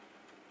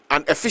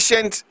an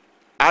efficient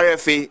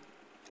RFA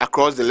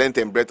across the length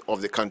and breadth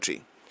of the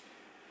country.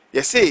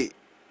 You say,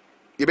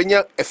 you be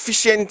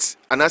efficient,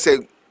 and I say,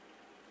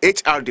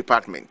 HR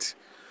department.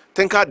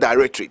 Thinker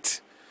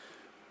directorate.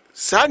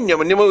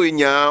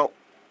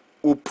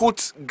 Will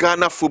put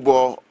Ghana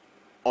football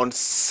on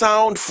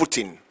sound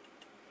footing.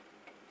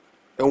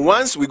 And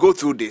once we go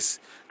through this,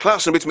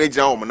 class will be made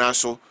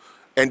and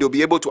they'll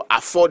be able to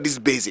afford these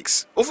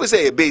basics. If we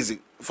say a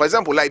basic, for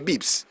example, like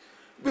Bips.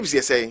 Bips,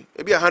 you say,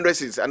 maybe 100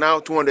 cities and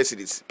now 200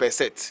 cities per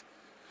set.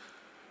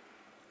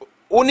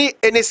 Only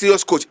any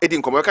serious coach,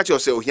 Edin, come catch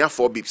yourself here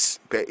 4 Bips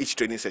per each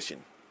training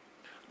session.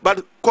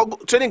 But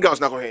training grounds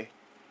now here.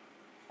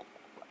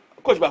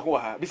 Coach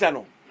Bakuha,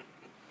 Bisano.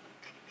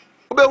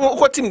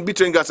 What team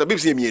between Gasa,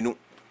 Bibs Emienu?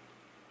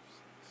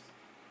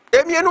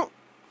 Emienu?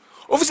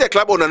 Officer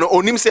club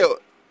on him say,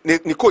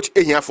 ni coach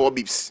here 4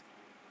 Bibs,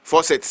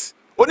 4 sets.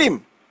 On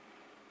him.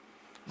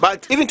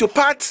 But even to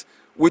part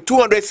with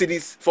 200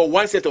 cities for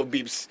 1 set of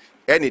Bibs,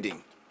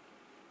 anything.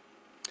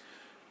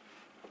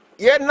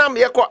 Yeah, nam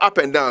yako up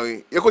and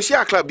down. You go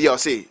share club here,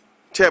 say,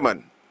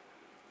 Chairman,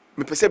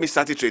 me pese me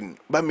started training,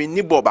 but me ni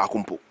ball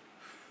bakumpo.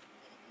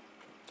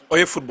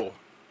 Oye football.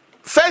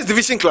 First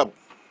division club.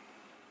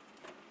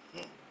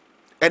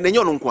 And then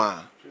you know,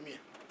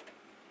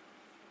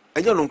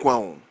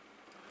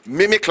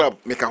 Mimi club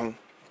make a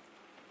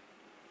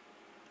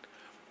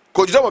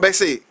Coach Domo be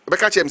say, be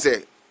catch him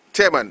say,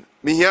 chairman,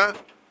 me here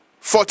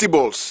 40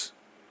 balls.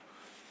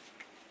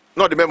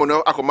 Not the memo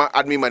no akoma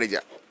admin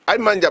manager.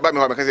 Admin manager ba me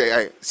ho make say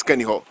ai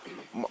scanny ho.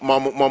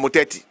 Mo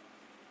 30.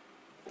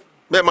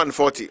 Me man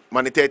 40,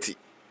 man 30.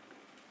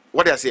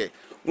 What do I say?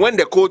 When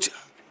the coach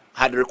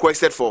had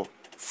requested for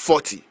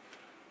 40,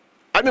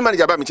 admin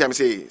manager ba me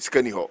say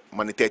scanny ho,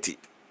 man 30.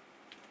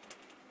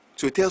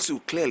 So it tells you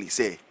clearly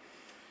say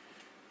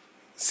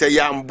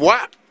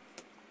yamboa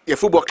your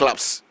football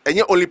clubs and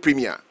your only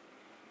Premier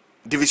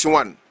Division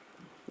 1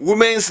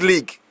 Women's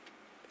League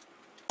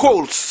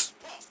Colts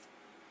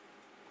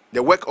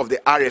the work of the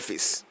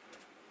RFs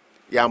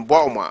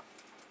yamboa ma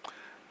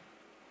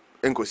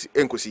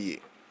enkosi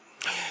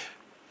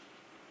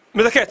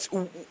Mr. Kett,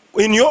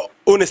 in your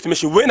own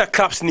estimation, when a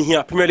clubs in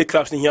here, Premier League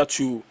clubs in here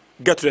to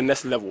get to the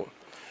next level,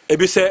 it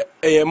be say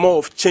a more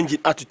of changing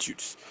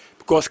attitudes.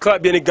 Because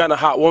club in Ghana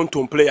have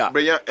one-tone player.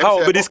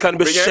 How this can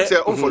be shared?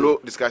 Follow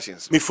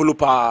discussions. Me follow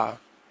pa.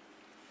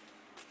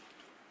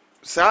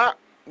 Sir,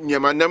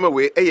 nyama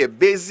way a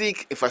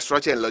basic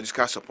infrastructure and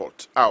logistical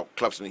support. Our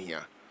clubs in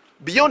here.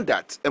 Beyond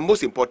that, and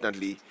most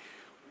importantly,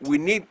 we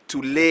need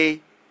to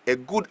lay a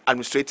good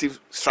administrative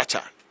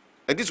structure.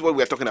 And this is what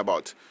we are talking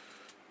about.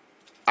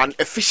 An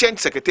efficient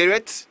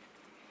secretariat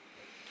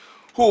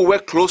who will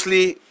work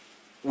closely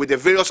with the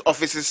various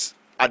offices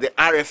at the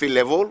RFA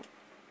level.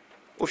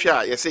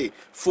 You say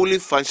fully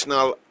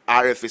functional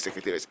RFA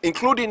secretaries,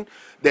 including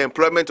the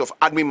employment of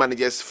admin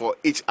managers for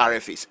each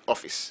RFA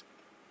office.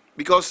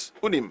 Because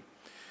unim,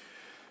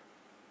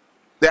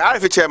 the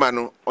RFA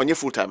chairman on your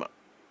full timer.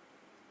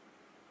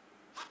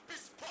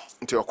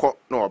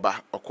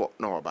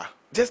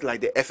 Just like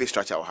the FA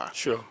structure.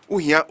 Sure.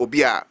 Uhia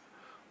obia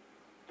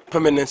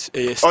permanent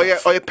staff.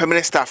 Or a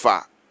permanent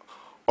staffer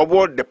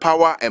aboard the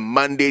power and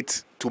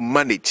mandate to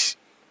manage.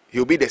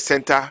 He'll be the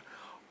center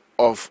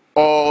of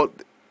all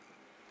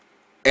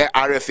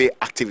RFA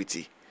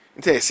activity.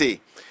 Until I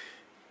say,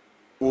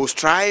 we'll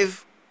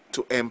strive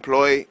to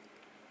employ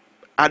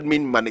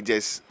admin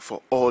managers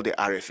for all the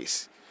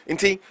RFAs.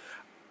 Until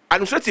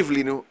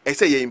administratively, no, I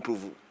say you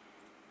improve.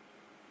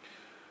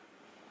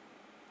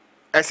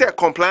 I say a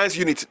compliance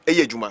unit,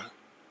 juma.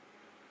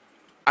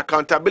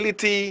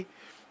 Accountability,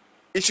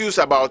 issues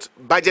about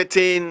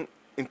budgeting,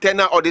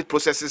 internal audit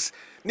processes,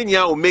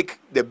 Ninya will make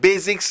the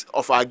basics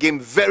of our game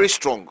very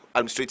strong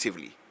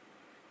administratively.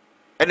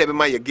 And never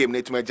mind your game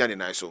need to make Johnny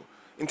and so.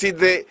 Until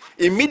the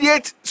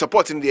immediate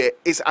support in there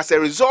is as a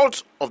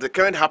result of the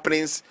current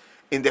happenings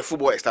in the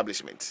football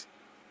establishment.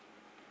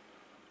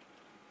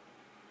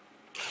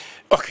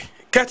 Okay.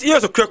 Kett,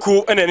 here's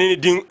Okraku and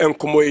anything and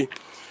Kumoi.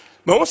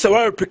 But once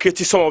I replicate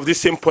some of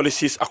these same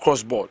policies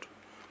across board.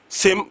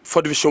 Same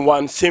for Division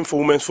 1, same for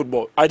women's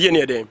football. Idea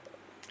near them.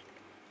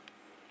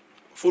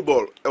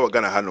 Football,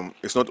 Ghana Hanum,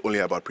 is not only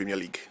about Premier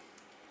League.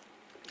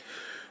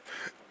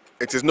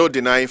 It is no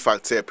denying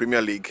fact,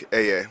 Premier League,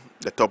 the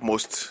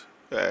topmost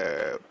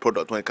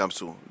product when it comes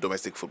to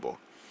domestic football.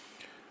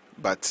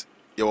 But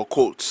your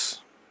Colts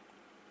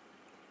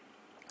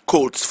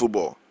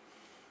football,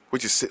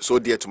 which is so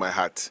dear to my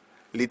heart,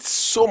 needs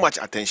so much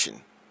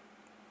attention.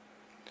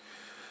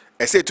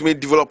 I say to me,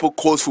 develop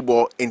Colts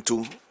football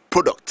into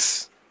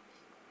products.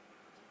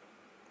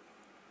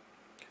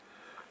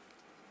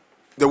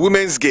 The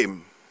women's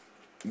game,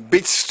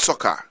 beach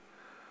soccer,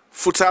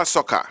 futsal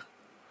soccer.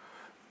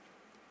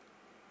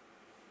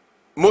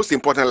 Most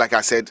important, like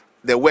I said,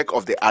 the work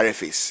of the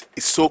RFAs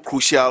is so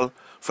crucial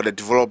for the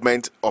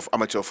development of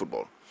amateur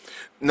football.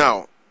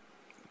 Now,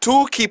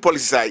 two key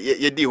policies I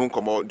did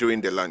come out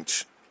during the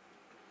lunch.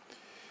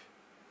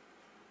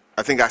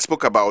 I think I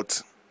spoke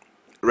about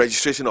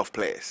registration of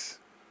players.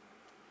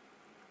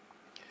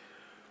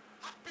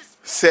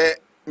 Say,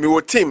 my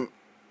team,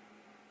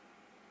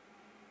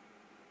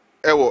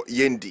 ewo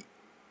Yendi,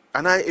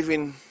 and I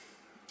even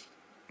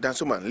done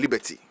so man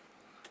Liberty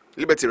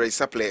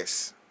register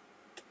players.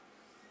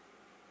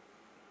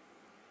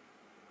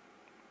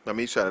 I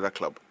mean, another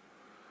club.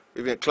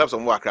 Even clubs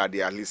on Accra,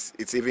 at least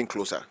it's even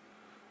closer.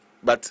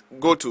 But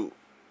go to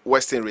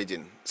Western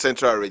region,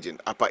 Central region,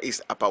 Upper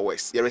East, Upper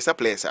West. There is a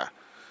place.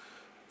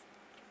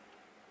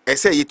 I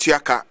say you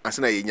tuaka and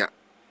say you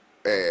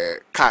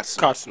cards.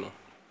 Cards no.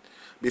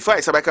 Before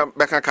I say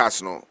back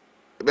cards no,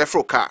 be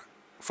throw car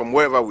from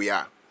wherever we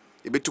are.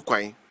 It be too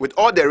quiet with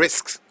all the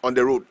risks on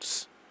the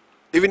roads,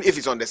 even if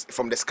it's on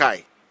from the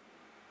sky.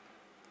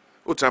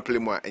 O trample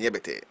more and you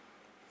better.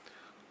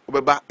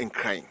 Obeba in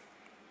crying.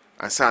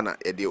 And sana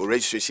the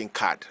registration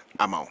card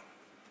amount.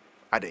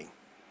 Adding.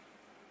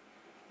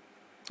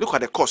 Look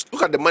at the cost.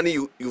 Look at the money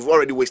you've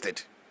already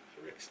wasted.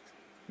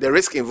 The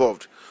risk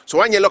involved. So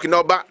when you're looking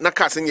over, na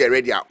cards in your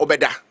ready,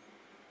 obeda.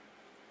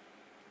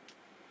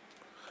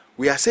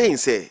 We are saying,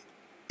 say,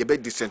 you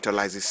better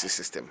decentralize this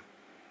system.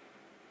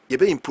 You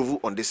better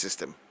improve on this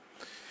system.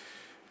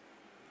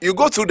 You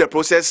go through the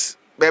process,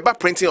 by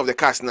printing of the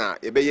cards now,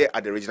 you better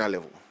at the regional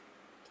level,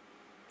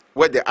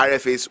 where the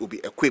RFAs will be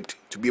equipped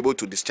to be able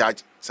to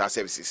discharge SAR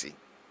services.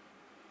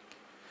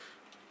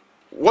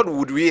 What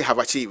would we have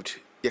achieved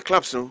your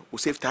clubs no will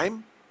save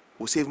time,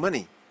 will save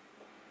money.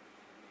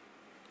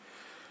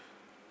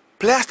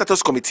 Player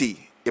status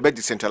committee, you better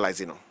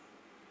decentralize it.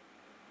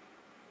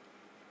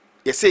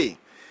 You say,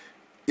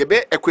 you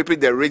better equip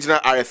the regional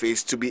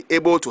RFAs to be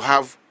able to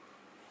have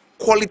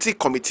quality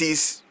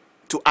committees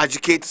to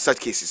educate such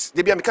cases.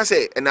 They be because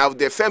say, and I have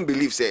the firm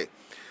belief say,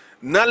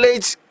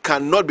 knowledge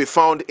cannot be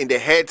found in the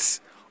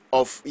heads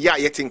of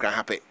yet thing can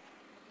happen.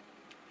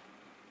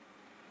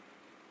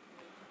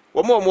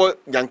 One more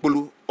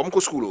Yankpulu,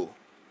 Omko school,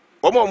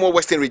 one more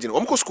Western region,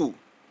 Omko school.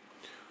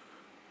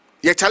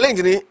 Your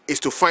challenge is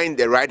to find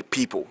the right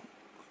people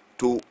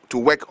to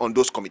work on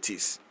those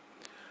committees.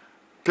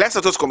 Player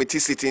status committee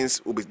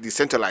sittings will be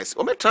decentralized.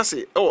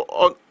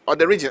 Or on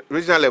the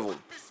regional level.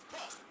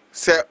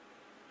 So,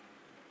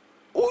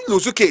 who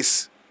lose a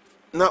case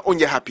now on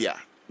your happier,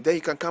 then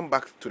you can come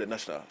back to the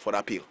national for the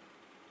appeal.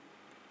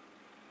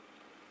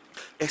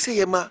 I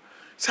say, Emma,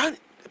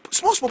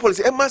 small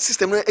policy, Emma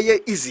system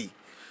is easy.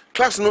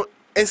 Clubs no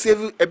and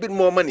save a bit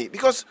more money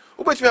because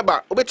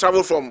we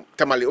travel from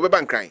Tamale, we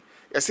bank crying.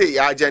 I say,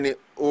 ya journey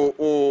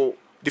or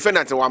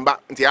defendant one back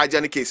into your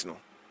journey case no.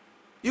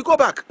 You go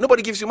back,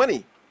 nobody gives you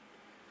money.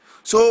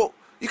 So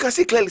you can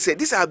see clearly say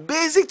these are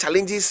basic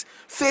challenges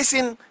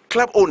facing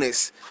club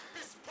owners,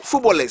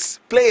 footballers,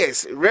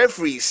 players,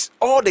 referees,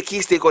 all the key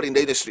stakeholders in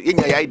the industry. In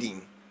your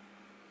ID,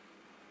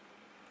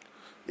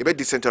 you better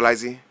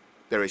decentralizing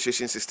the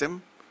registration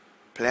system.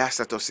 Player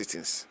status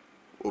sittings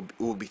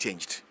will be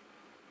changed.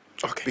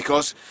 Okay.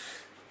 Because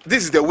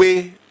this is the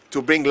way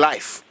to bring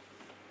life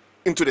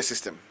into the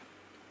system.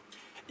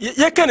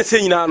 You can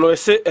say no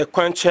say a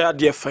quancha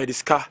dear for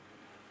this car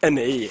and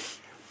a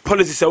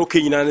policies are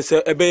okay and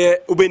say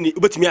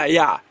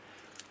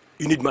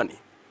you need money.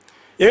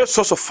 A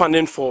source of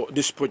funding for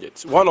this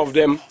project. One of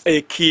them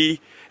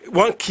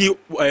one key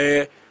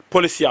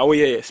policy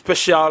away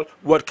special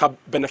World Cup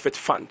benefit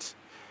fund.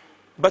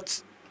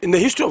 But in the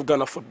history of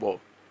Ghana football,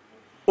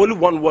 only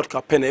one World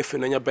Cup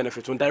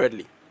benefit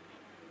directly.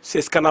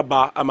 Says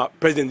Kanaba, I'm a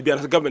president, be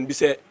a government, be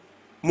say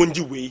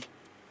Munji way.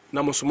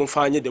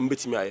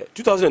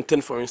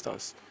 2010, for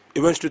instance,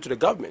 it went straight to the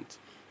government.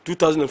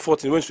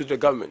 2014, it went straight to the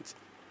government.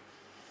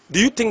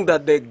 Do you think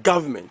that the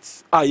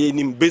government,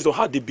 based on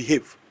how they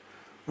behave,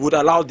 would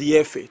allow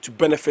the FA to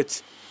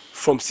benefit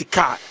from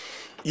Sika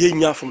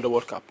from the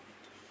World Cup?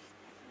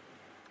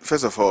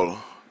 First of all,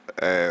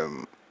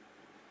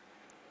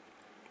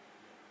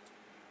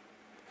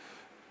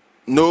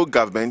 no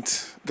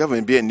government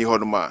be any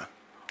hodoma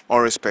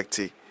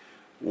unrespecting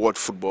what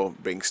football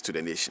brings to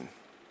the nation.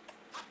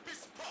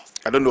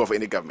 I don't know of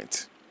any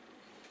government,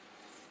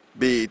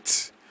 be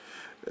it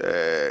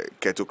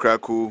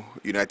Okraku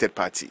United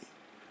Party,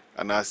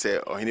 and I say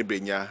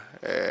Ohinibrenya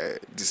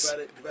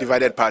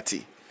divided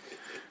party.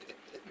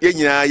 You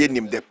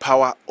name the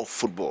power of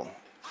football.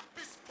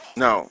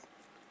 Now,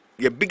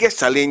 your biggest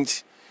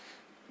challenge,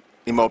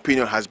 in my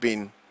opinion, has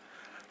been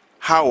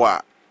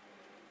how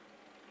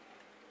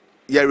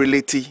you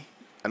relate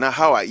and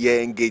how you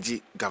engage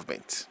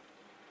government.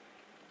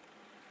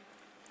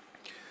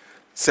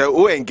 So,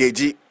 who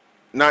engage?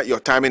 Now your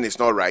timing is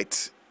not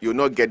right, you will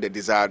not get the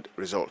desired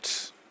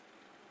results.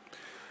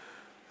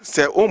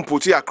 So,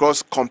 put you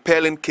across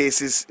compelling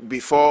cases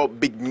before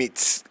big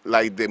meets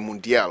like the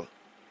Mundial,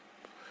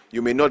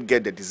 you may not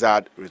get the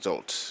desired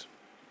results.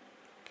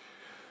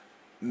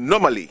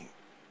 Normally,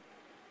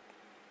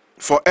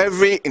 for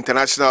every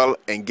international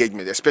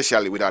engagement,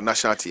 especially with our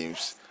national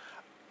teams,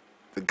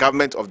 the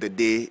government of the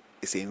day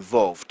is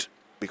involved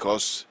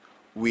because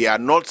we are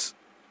not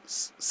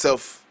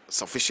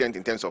self-sufficient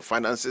in terms of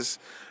finances,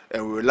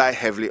 and we rely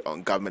heavily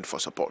on government for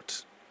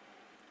support.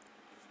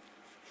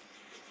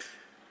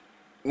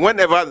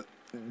 Whenever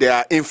there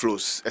are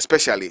inflows,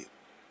 especially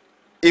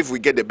if we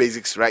get the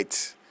basics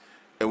right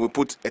and we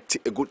put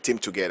a good team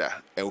together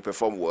and we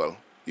perform well,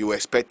 you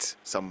expect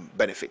some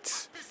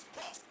benefits.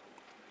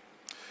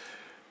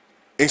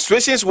 In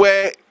situations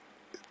where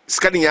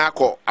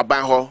Skadinyako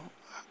Abanho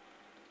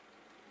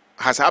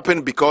has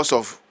happened because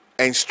of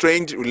a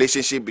strained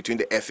relationship between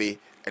the FA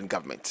and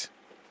government.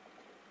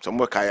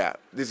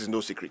 This is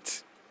no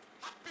secret.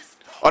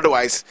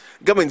 Otherwise,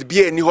 government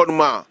be any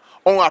hodma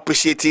on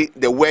appreciating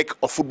the work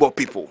of football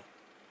people,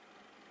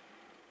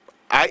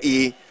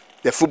 i.e.,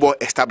 the football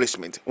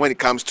establishment when it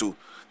comes to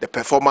the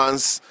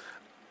performance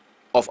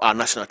of our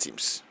national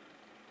teams.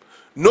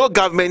 No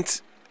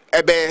government,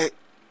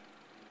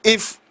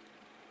 if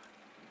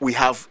we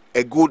have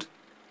a good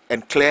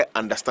and clear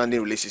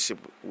understanding relationship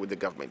with the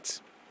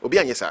government.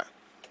 Yes, sir.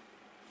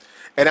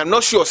 And I'm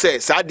not sure, say,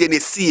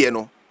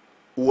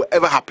 will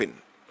ever happen.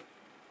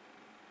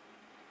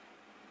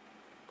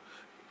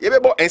 Yeah.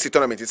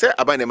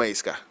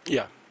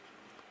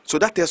 So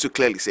that tells you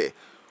clearly, say,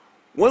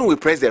 when we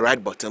press the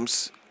right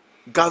buttons,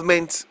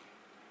 government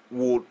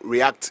will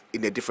react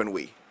in a different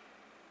way.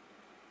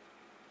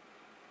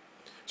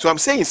 So I'm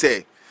saying,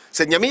 say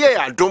Nyamiya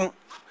Adom,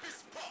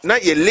 now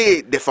you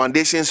lay the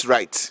foundations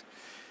right.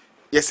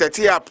 You set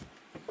up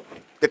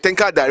the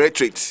technical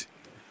directorate.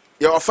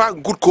 You offer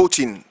good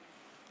coaching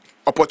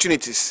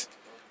opportunities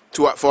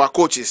for our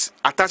coaches,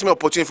 attachment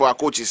opportunity for our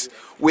coaches.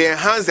 We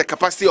enhance the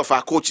capacity of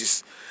our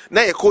coaches.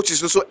 Now your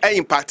coaches also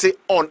impact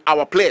on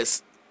our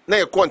players. Now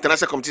your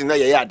international competition now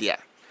your idea.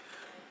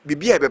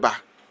 Bibi beba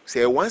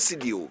say 1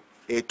 CD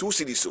a 2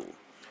 CD so.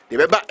 The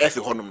beba F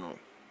honum no.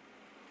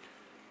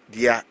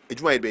 Dia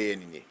ejuma ebe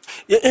ni.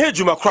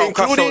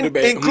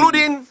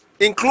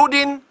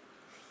 Including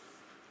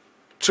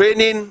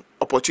training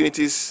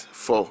opportunities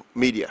for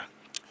media.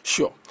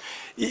 Sure.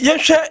 You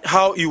share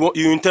how you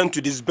intend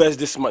to disburse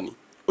this money.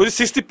 Only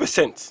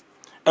 60%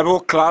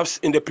 about clubs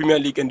in the Premier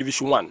League and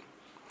Division 1.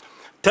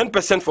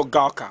 10% for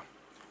Galka.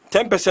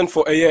 10%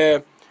 for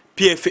a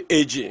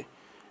PFAG.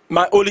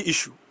 My only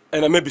issue,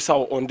 and I may be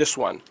sour on this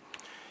one.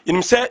 You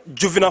know, say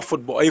juvenile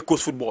football,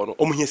 coast football,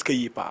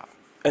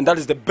 and that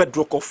is the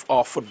bedrock of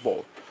our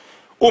football.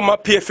 My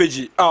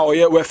PFAG,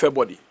 our welfare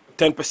body,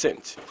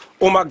 10%.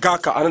 My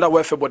Galka, another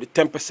welfare body,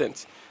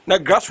 10%. Now,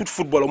 grassroots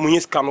football,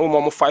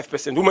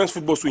 5%. Women's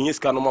football,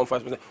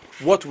 5%.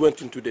 What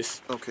went into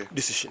this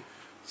decision?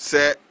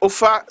 Sir,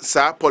 offer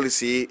sir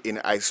policy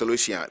in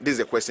isolation. This is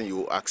the question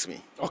you ask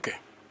me. Okay.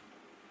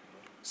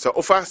 So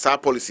offer sir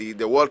policy,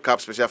 the World Cup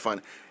Special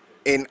Fund,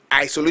 in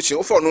isolation.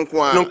 Offer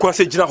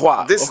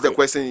this is the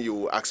question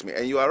you ask me,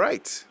 and you are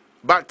right.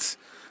 But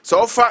so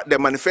offer the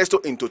manifesto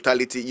in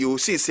totality. You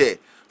see, say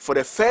for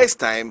the first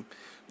time,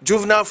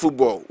 juvenile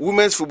football,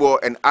 women's football,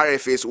 and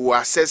RFAs will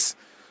access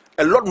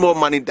a lot more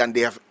money than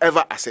they have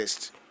ever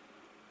assessed.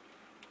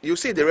 You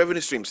see the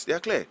revenue streams; they are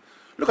clear.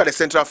 Look at the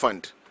central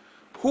fund.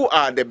 Who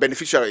are the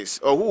beneficiaries,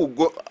 or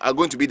who are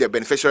going to be the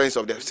beneficiaries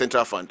of the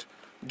central fund?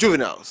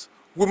 Juveniles,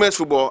 women's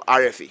football,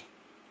 RFA.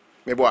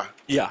 Meboa.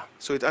 Yeah.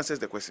 So it answers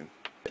the question.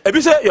 If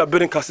you say you are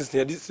building castles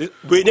here, this is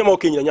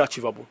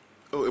achievable.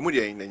 Oh,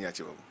 immediately in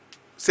achievable.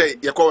 Say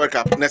you call World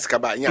Cup next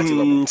kaba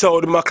achievable. So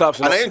all the clubs.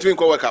 And I ain't doing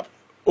call World Cup.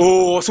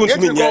 Oh, soon to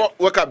mean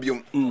World Cup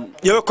bium.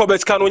 You have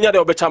Cobets can only have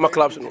Chama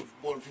clubs.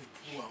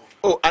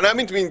 Oh, and I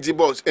mean to mean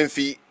G-Boss and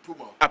fee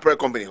apparel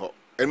company.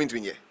 I mean to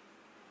mean yeah.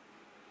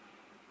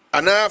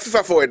 And now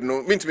FIFA forward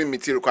no mean to me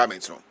material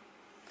requirements no.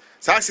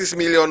 So $6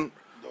 million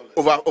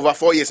over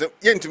 4 years.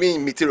 You to me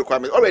material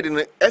requirements already.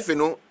 No, FA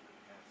no,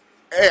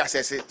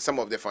 assess some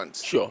of the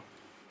funds. Sure.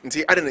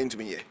 Until I don't know to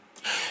me here.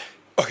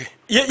 Okay.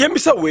 Yeah,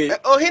 miss away.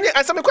 Oh, he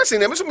answer my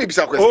question. I'm maybe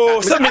question. Oh,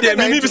 some media.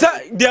 Me bisa.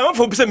 They are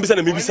for bisa me bisa.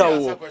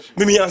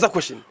 Me answer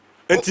question.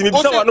 And me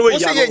bisa one way.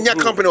 Your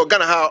company or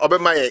Ghana how about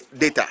my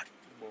data.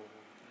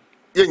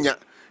 Yenya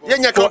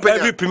company.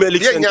 Every Premier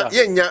League center.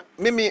 Yenya.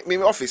 Me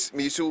office.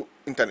 Me use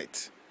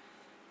internet.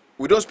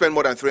 We don't spend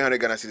more than 300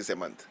 Ghana cedis a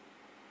month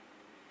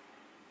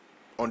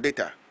on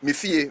data. Me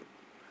spending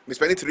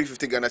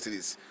 350 Ghana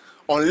cedis,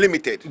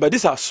 unlimited. But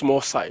these are small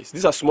size.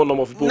 These are small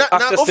number of people. Now,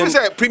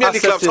 officer Premier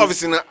League clubs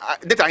office in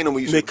data I know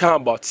we use. They care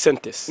about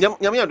centers. You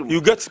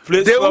get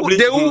place. They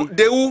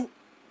will.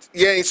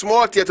 Yeah, in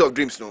small theater of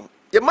dreams no.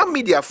 Yeah, man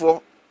media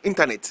for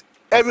internet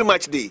every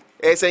match day.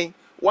 Saying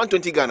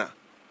 120 Ghana.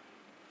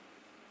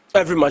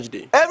 Every match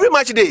day. Every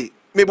match day.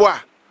 Me boy.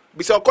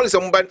 Because call it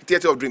some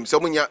theater of dreams.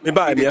 Some yeah. Me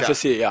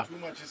say yeah. 2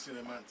 matches in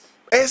a month.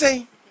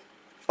 Say,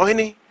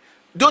 oh,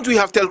 don't we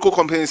have telco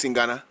companies in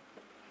Ghana?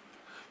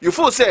 You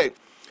fool say,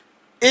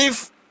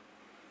 if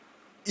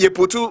you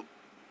put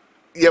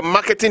your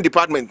marketing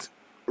department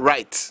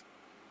right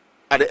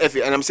at the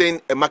FA, and I'm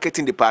saying a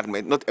marketing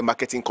department, not a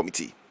marketing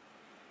committee.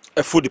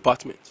 A full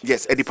department.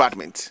 Yes, a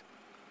department.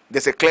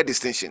 There's a clear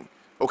distinction.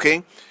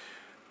 Okay.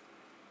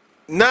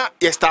 Now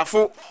your staff,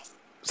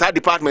 that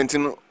department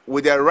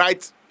with the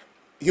right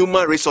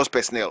human resource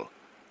personnel.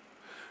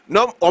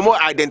 Now,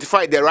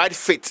 identify the right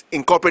fit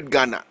in corporate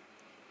Ghana.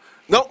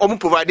 Now,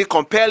 provide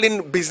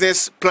compelling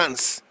business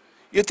plans.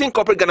 You think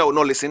corporate Ghana will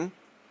not listen?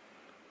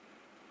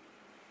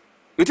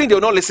 You think they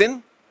will not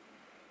listen?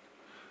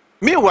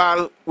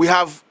 Meanwhile, we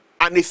have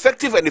an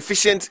effective and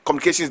efficient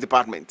communications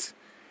department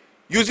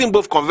using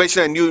both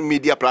conventional and new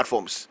media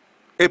platforms.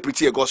 A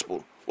pretty a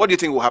gospel. What do you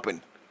think will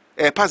happen?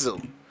 A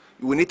puzzle.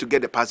 We need to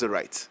get the puzzle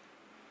right.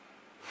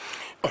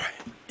 All right.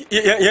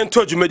 You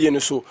told you media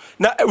so.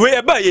 Now,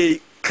 where by a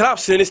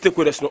clubs and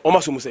stakeholders no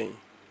almost saying.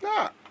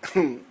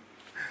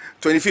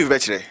 25th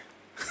betray.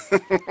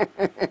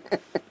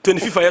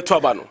 25th year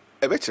to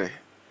A betray.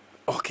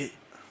 Okay.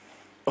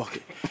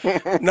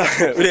 Now,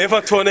 we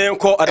ever turn and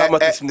call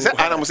Adamatis.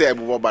 I say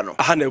Bobano.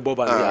 Hane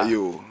Bobano.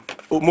 You.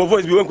 My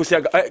voice be when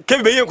Kusaga.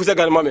 Can be young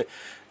Kusaga, mammy.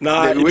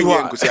 Now, we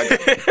are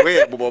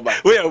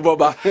Boba. We are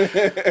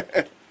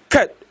Boba.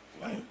 Cat.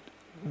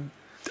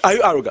 Are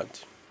you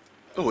arrogant?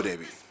 Oh,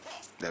 David.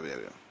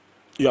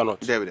 You are not.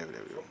 David.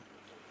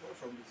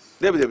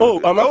 Oh,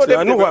 I'm asking.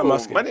 I know why I'm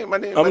asking. My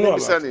name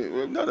is Sunny.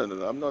 No.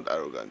 I'm not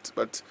arrogant,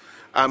 but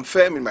I'm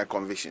firm in my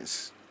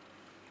convictions.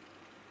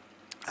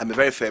 I'm a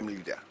very firm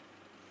leader.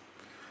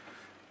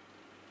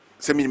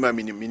 Say minimum.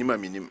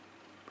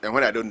 And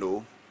when I don't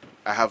know,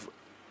 I have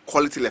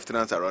quality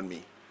lieutenants around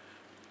me.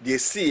 They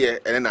see and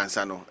then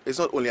answer no. It's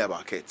not only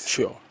about kids.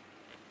 Sure.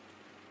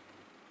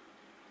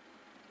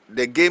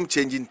 The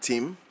game-changing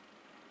team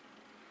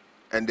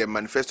and the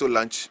manifesto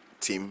launch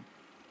team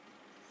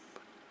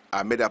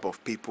are made up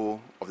of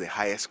people of the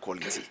highest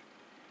quality.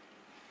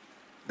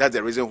 That's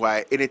the reason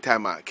why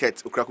anytime I get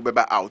Okraku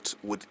Beba out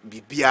would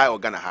be BI or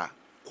Ghana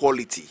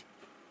quality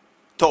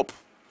top.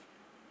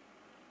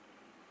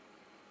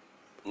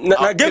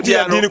 Na game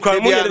changer dinu kwa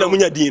munye na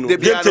munya dinu.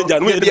 Game changer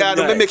munye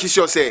na make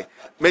sure say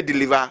may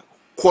deliver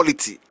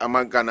quality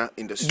among Ghana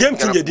industry. Game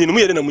changer dinu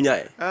munye na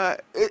munya.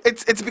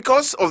 It's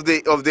because of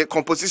the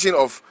composition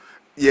of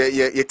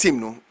your team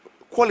no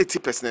quality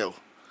personnel.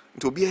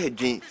 To be a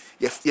game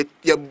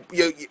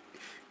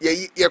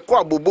ye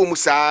kwa bobo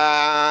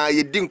musa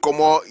ye din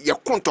komo ye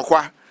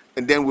kontokwa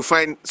and then we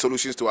find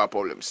solutions to our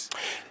problems.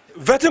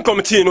 Vetting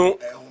committee no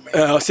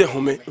say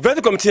home.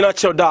 Vetting committee na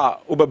chair da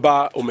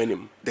obeba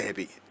omenim.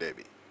 Debbie.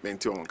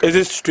 Is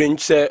it strange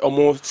say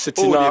almost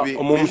sitting na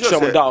almost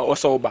chair da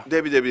oba.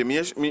 Debbie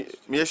me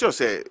sure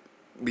say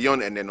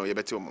beyond and then no ye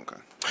better omonka.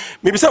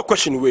 Maybe say a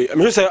question way. I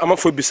mean say am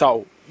for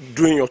bisao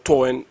during your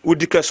tour and we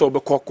declare so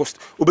be cost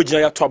obegina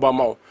ya to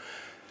abama.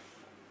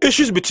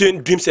 Issues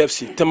between Dreams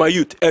FC, Tema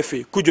Youth,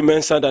 FA, could you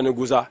mention that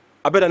Neguza?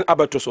 I bet an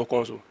abattoirs or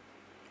console.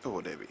 Oh,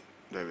 David.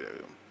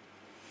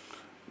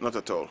 Not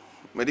at all.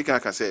 Medical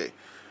can say,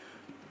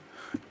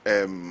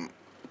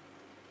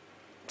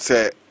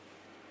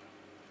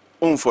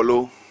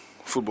 unfollow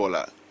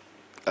footballer,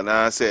 and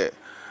I say,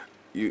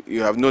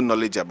 you have no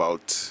knowledge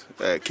about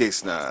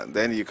case now.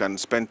 Then you can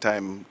spend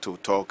time to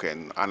talk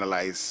and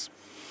analyze,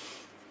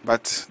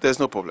 but there's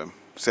no problem.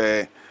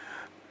 Say,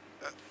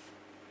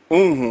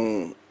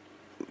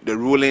 the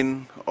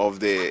ruling of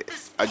the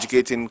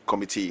educating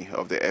committee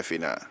of the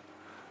FA,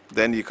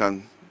 then you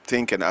can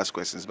think and ask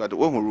questions. But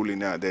when we're ruling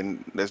now,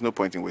 then there's no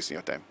point in wasting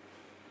your time.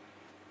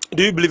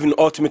 Do you believe in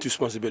ultimate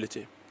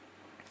responsibility?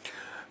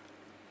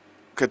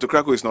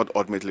 Okraku is not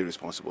ultimately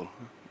responsible.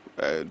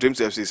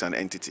 Dreams FC is an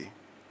entity.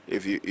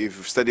 If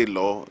you've studied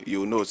law,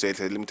 you know it's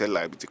a limited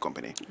liability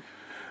company.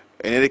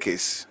 In any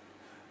case,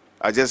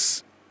 I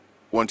just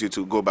want you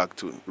to go back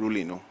to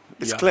ruling. No,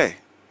 it's clear.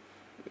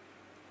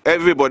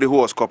 Everybody who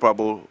was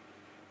culpable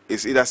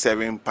is either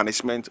serving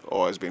punishment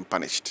or has been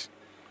punished.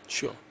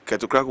 Sure.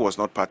 Okraku was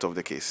not part of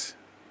the case.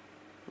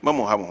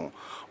 Mamo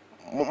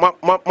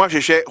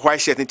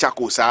white shirt in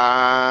chako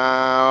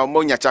sa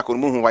monya chako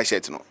mu white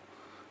shirt no.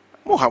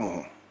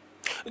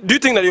 Do you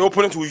think that your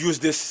opponent will use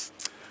this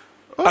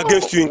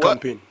against you in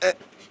campaign?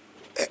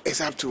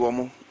 It's up to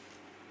Omo.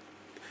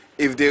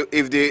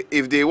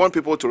 If they want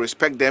people to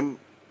respect them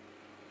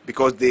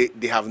because they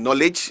have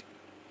knowledge,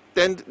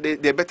 then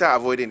they're better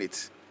avoiding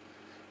it.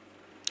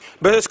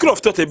 But the school of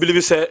thought, I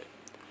believe, say,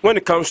 when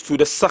it comes to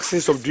the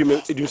success of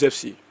Dreams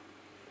FC,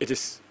 it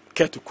is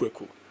care to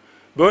Okraku.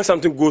 But when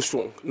something goes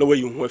wrong, no way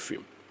you won't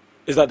film.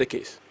 Is that the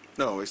case?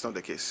 No, it's not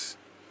the case.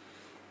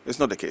 It's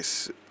not the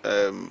case.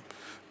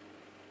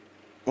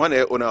 One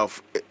owner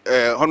of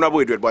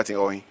Honorable Edward Boating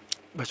Owen.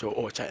 But you're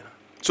all China.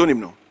 So him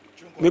no.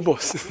 Me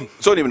boss.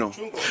 So him no.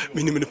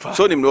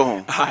 So him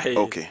no.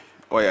 Okay.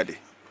 Oyade.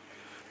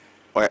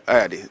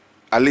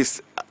 At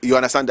least you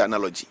understand the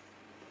analogy.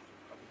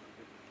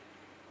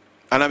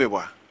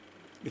 Anabeba.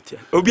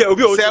 Obi.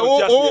 Say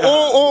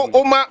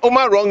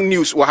Oma wrong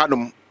news wa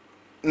hadum.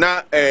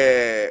 Na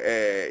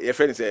your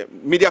friend say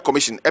media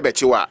commission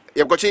ebechiwa.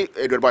 You got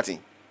Edward Boating.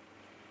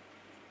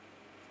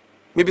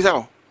 Maybe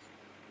so.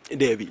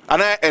 Debbie.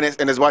 Ana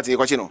NS Boating you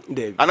got no.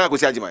 Debbie. Ana go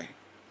say Ajimai.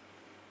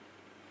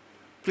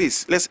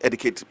 Please, let's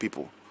educate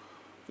people.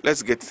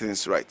 Let's get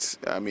things right.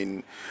 I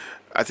mean,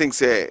 I think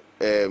say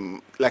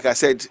like I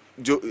said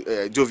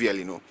jovially,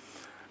 you know.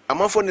 I'm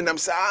on them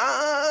sa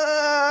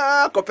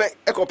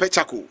kope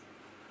chako.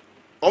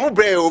 Omo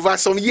bre over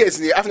some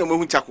years after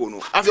no chako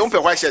no. After on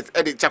white shirt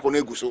edit chako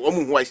no egu so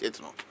omo white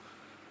shirt no.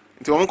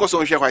 Nti omo ko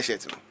so share white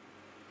shirt no.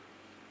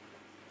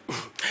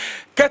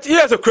 Ket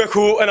here's a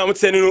Okraku and I'm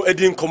saying no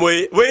edin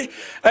komoy we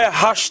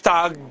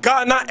hashtag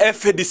Ghana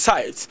FA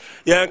decides.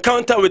 You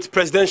encounter with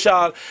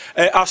presidential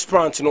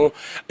aspirant, you know.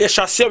 You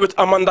shall share with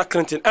Amanda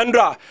Clinton.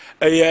 Andra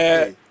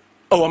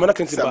oh Amanda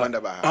Clinton.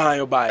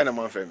 Your buy. And I'm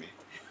on for me.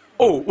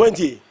 Oh, when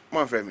did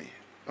my friend?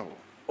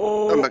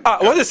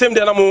 was the same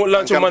day I'm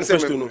lunch on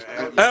manifesto. No,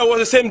 was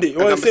the same day.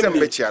 Was the same day.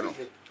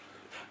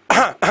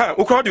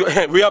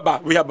 We are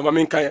back. My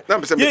main kind.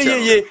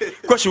 Yeah.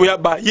 Question we are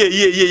back.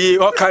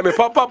 Yeah. Okay, me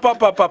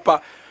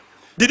papa.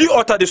 Did you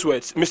utter these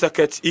words, Mr.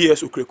 Ket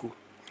E.S. Okraku?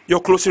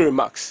 Your closing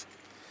remarks.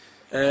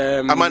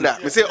 Amanda,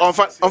 me say on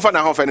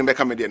na hon fa ni be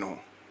come there no.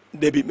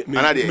 Debbie,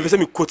 me say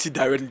me quote it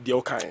directly the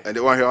okay. And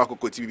the one here I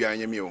quote bi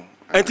anya me o.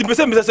 And me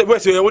say where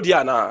say what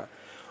dia na.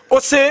 O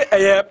say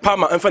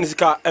Palmer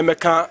Enfanisika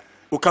Emeka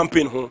o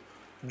campaign ho.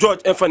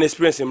 George Enfan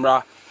experience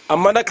imra.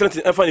 Amanda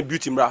Clinton Enfan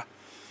beauty imra.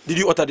 Did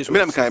you utter this? Me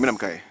nam kai.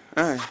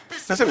 Na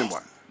say me boy.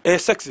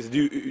 Sexist. Do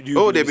you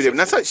oh, Debbie,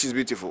 na say she's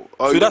beautiful.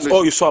 So that's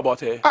all you saw about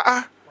her.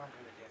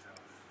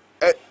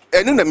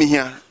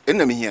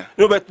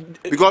 No but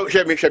because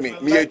hear me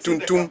me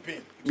tuntum.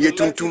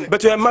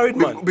 But you're a married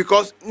man.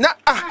 Because na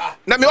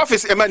me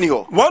office emani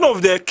ho. One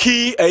of the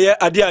key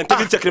idea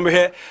integrity checking me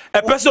here,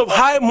 a person of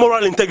high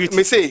moral integrity.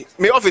 Me say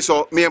me office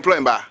or me employ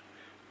ba.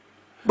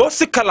 But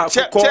sikala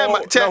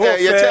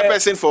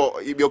chairperson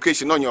for the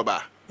occasion on your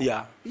bar.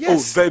 Yeah.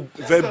 Yes. Oh,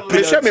 very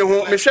me share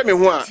me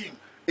who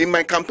in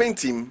my campaign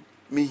team,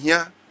 me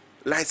here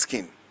light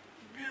skin.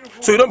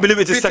 So you don't believe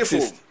it is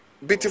sexist?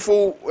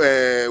 Beautiful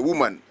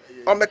woman.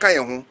 On me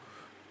kaye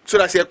so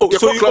that say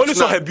so you only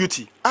saw her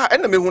beauty.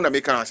 And me hu na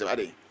me kan say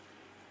ade.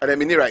 Ade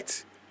me ni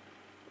right.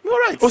 You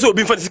right. Also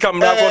being fancy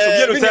camera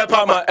because you say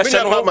Palma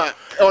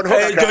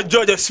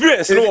George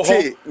experience no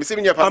ho. Me say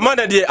me nya Palma.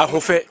 Amanda dey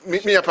ahofe. Me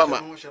nya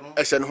Palma.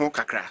 Ehye no ho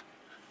kakra.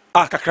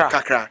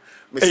 Kakra.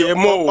 Me say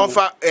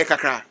onfa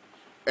kakra.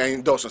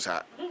 En doso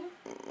sa.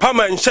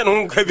 Palma nhye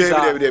no heavy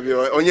sa.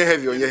 Onye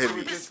heavy.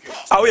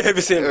 Ah we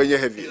heavy same. Onye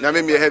heavy. Na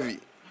me heavy.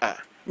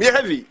 Me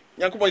heavy.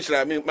 Yankobo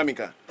chira me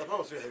mamika.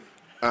 Papa so heavy.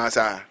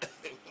 Sir.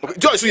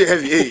 George so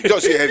heavy.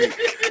 George so heavy.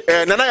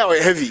 Nana ya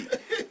heavy.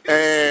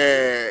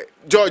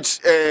 George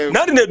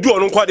na dey do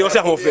on kwa dey say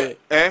ahofe.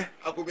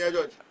 Akobia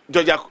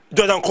George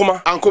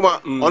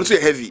Ankoma on so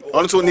heavy.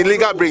 On so ni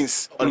legal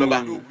brains on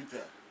beba.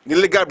 Ni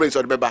legal brains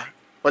on beba.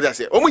 What I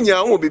say?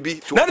 Omunya o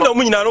bibi. Na dey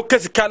omunya no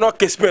kesi ka no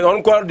experience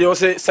on kwa dey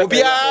say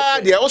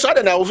Obia they also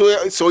I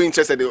also so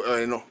interested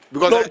no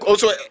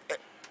because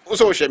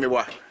also share me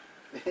wa.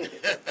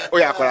 Oh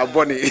yeah, kola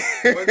bonny.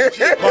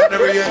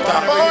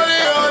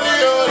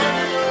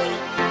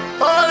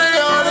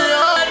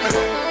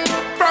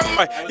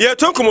 Yeah,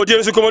 talk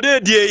comedy. So comedy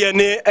dey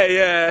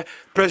ne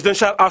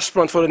presidential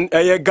aspirant for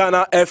the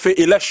Ghana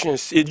FA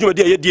elections. You know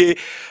dey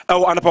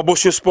Anopa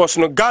Bosuo Sports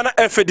no Ghana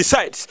FA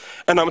decides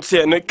and I'm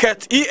saying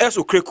Ket ES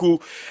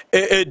Okraku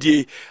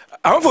dey.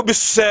 I want for be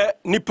say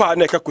nipa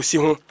na ka kosi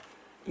ho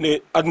ne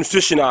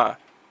administration a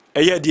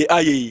dey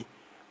aye.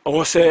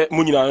 Or say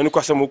Munina and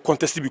Kwasam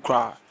contest be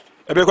cry.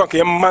 A big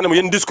man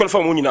we disqualify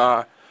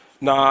Munina.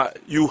 Now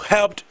you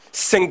helped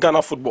sing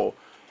Ghana football.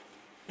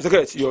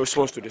 Okay, your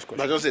response to this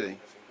question.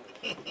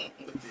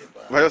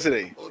 Majority.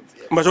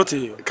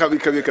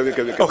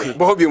 Okay.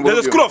 There's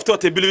a school of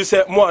thought. I believe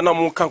say more and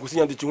more can see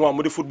that you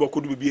want football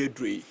could be a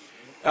dray.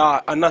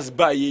 And that's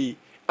by ye.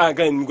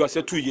 Again, you got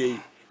 2 years.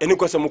 And you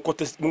got some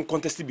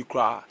contest be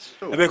cry.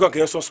 A big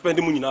can suspend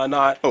the Munina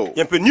now. You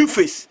have a new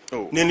face.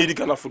 Nearly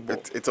Ghana football.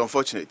 It's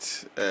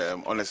unfortunate.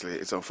 Honestly,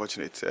 it's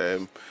unfortunate.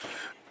 The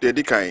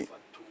Dikai.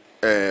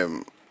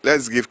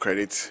 Let's give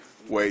credit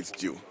where it's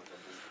due.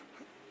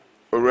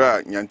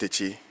 Ora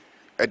Nyantechi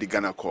at the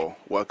Ghana call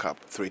World Cup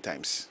 3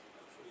 times.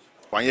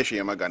 1 year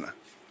Shiyama Ghana.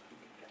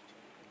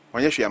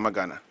 1 year Shiyama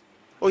Ghana.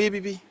 Oh yeah,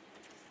 baby.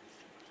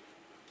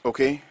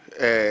 Okay.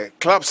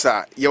 Clubs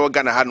are Yawa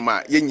Ghana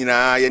Hanma,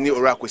 Yenina, Yeni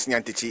Okraku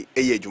Nyantechi,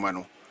 Eye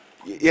Jumano.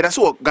 Yera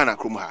so Ghana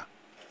Krumha.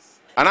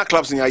 Ana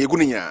clubs in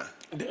Yagunia.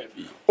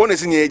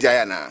 Honest in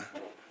Jayana.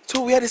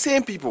 So we are the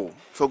same people,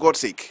 for God's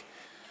sake.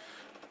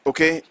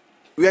 Okay?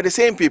 We are the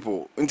same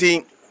people.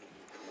 Until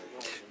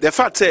the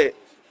fact say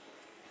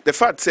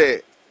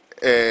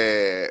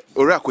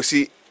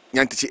Okraku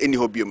Nyantechi any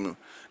hobium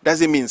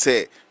doesn't mean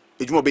say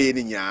Ejumo be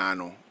any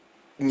nyano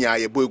nya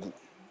ye bogu.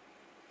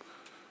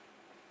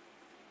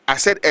 I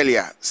said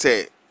earlier,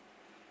 say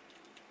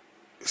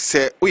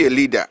we a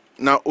leader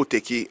now who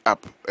take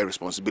up a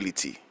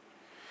responsibility.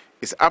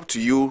 It's up to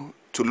you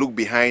to look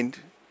behind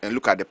and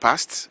look at the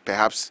past,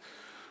 perhaps.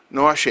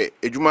 No ashe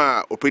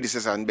Ejuma or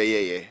predecessor and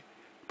be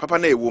Papa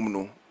na woman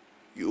no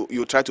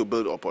you try to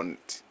build upon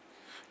it.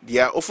 They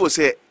are also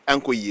say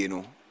Uncle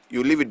Yeno,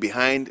 you leave it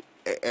behind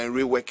and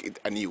rework it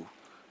anew.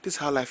 This is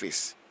how life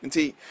is. And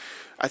see,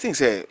 I think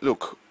say,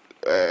 look,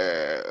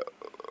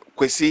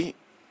 Kwesi,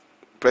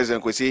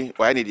 President Kwesi,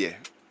 why need he?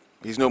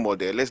 He's no more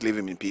there. Let's leave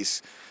him in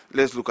peace.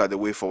 Let's look at the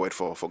way forward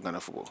for Ghana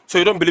football. So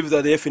you don't believe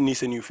that the FA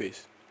needs a new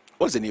face?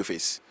 What's the new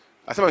face?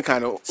 I think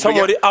kind of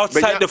somebody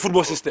outside the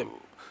football system.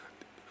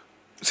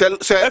 Another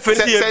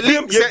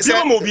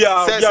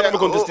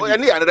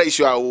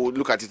issue I will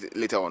look at it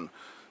later on.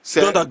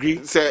 Don't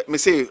agree. I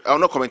will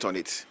not comment on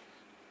it.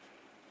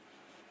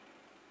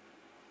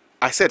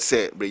 I said,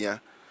 Brenya,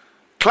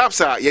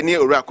 clubs are Yeni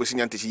Okraku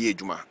Nyantechi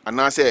Yejuma,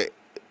 and I say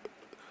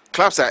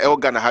clubs are El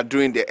Ghana had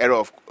during the era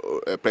of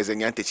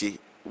President Nyantechi.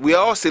 We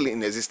are all still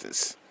in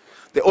existence.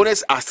 The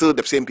owners are still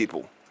the same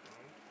people.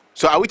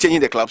 So are we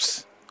changing the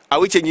clubs? Are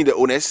we changing the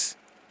owners?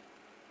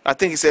 I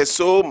think it's a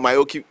so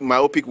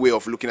myopic way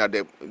of looking at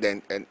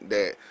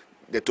the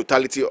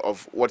totality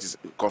of what is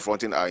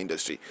confronting our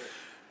industry.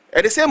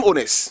 And the same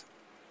owners,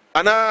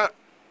 Ana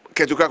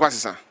Ketuka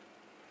Kwasisa,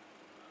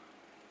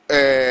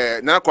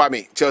 Nana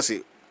Kwame,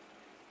 Chelsea.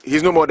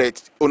 He's no more the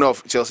owner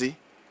of Chelsea.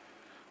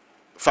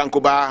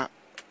 Fankoba,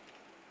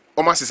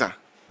 Omasisa.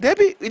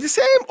 Debbie, it's the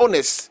same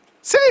owners.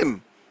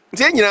 Same.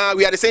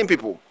 We are the same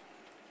people.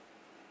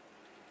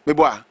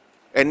 Meboa.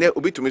 And then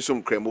Obi to me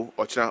some Kremo,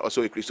 or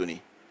also a Christoni.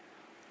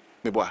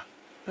 Meboa.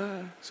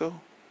 So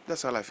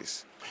that's how life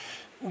is.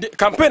 The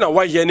campaign of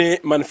Yene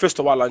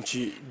manifesto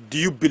Walanchi, do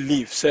you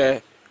believe,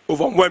 say,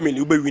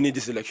 overwhelmingly will be winning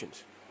these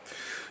elections?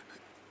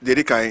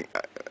 I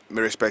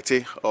respect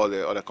all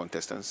the other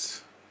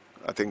contestants.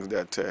 I think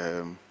that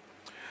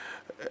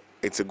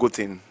it's a good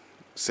thing,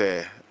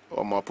 say,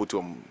 or more put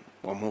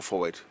move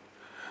forward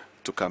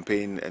to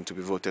campaign and to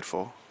be voted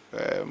for.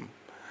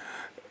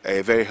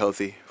 Very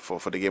healthy for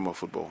the game of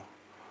football.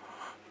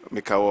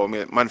 Make our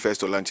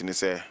manifesto launching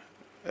say,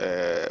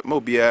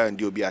 Mobia and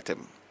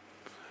Diobiatem.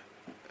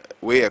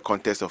 we a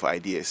contest of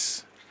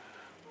ideas.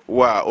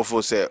 Wa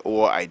ofo say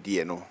or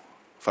idea no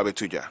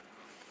fabetuja.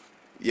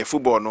 Your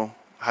football no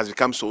has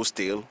become so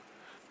stale.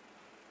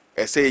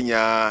 Saying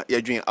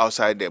you're doing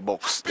outside the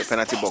box, the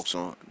penalty box,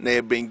 no,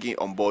 now bringing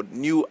on board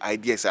new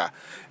ideas are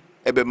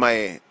ebe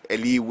my a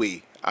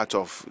leeway out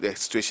of the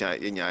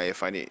situation in your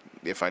funny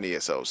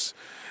yourselves.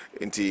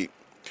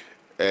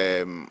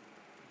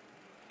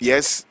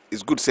 Yes,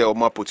 it's good to say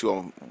Oma put you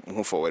on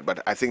move forward,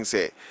 but I think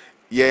say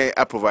yeah,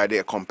 I provided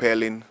a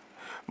compelling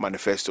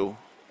manifesto,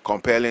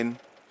 compelling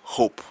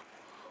hope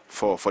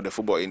for the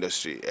football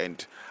industry,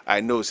 and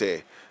I know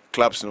say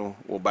clubs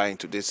will buy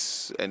into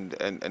this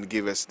and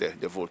give us the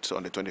vote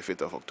on the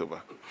 25th of October.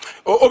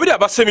 Obida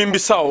Basemi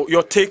Mbisao,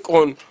 your take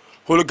on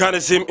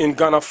hooliganism in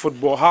Ghana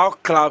football, how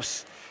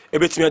clubs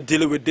are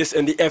dealing with this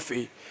and the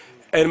FA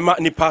and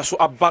Nipa so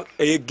back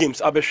games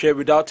share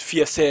without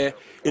fear say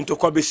into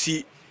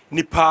Kwabesi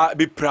Nipa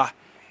Bipra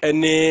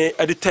and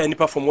edit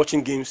Nipa from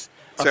watching games.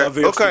 So,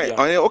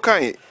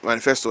 okay,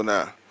 manifesto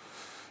now.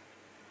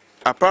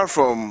 Apart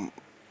from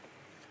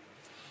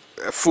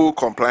full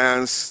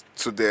compliance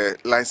to the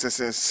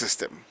licensing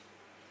system,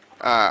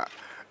 I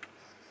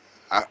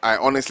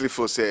honestly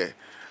feel say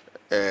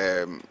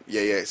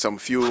some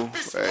few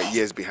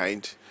years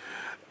behind.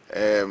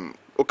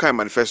 Okay,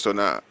 manifesto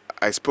now.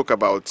 I spoke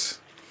about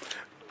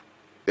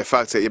the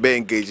fact that you're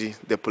engaging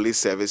the police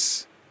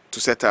service to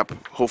set up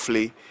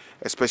hopefully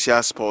a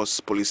special sports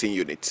policing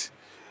unit,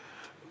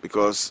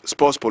 because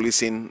sports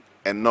policing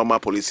and normal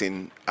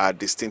policing are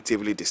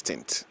distinctively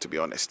distinct, to be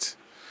honest.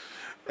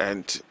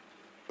 And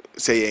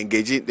say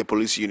engaging the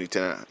police unit,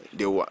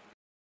 they'll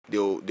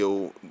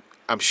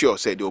I'm sure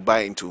say they'll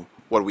buy into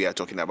what we are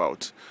talking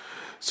about.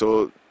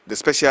 So the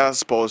special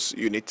sports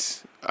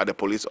unit at the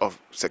police at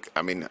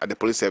the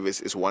police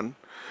service is one.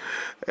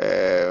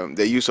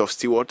 The use of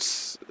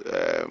stewards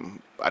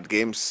at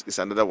games is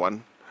another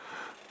one.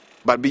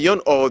 But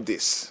beyond all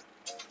this,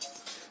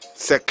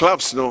 say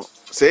clubs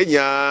say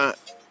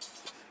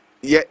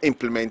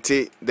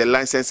implementing the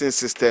licensing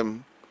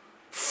system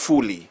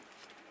fully.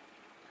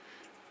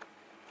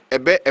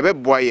 Ebe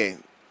boy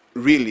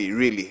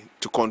really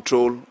to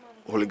control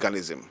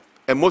hooliganism,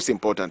 and most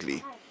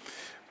importantly,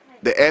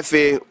 the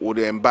FA would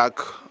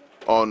embark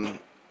on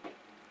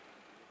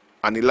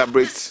an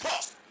elaborate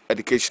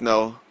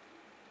educational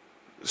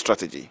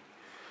strategy.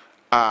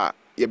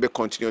 You be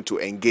continue to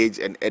engage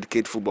and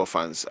educate football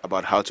fans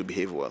about how to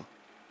behave well.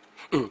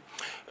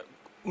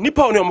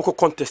 Nipa oni omoko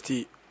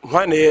contesti.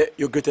 When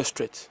your greatest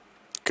threat?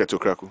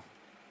 Okraku.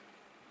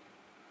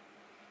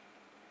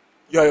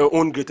 You are your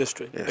own greatest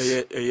threat.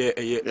 Yes.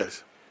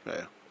 Yes.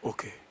 Yeah.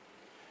 Okay.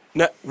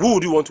 Now, who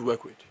would you want to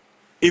work with,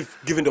 if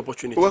given the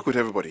opportunity? We work with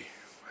everybody.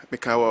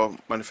 Make our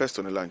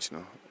manifesto on the lunch,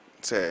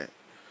 Say,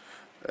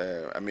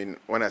 I mean,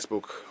 when I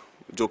spoke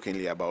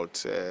jokingly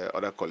about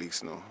other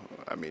colleagues,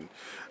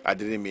 I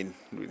didn't mean,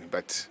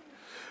 but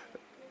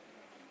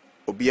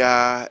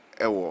Obia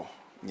Ewo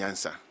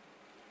Nyansa.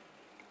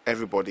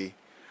 Everybody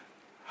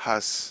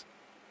has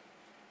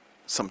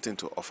something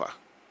to offer.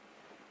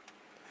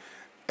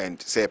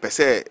 And say per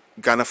se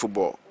Ghana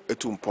football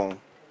etumpon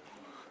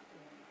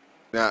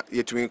na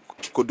yetumi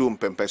kodum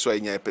pempe so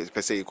anya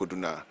per se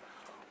koduna.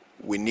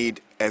 We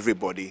need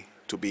everybody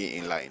to be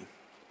in line,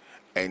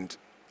 and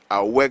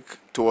I'll work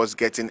towards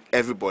getting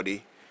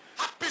everybody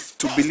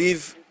to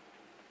believe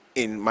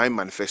in my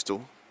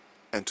manifesto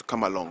and to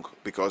come along,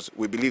 because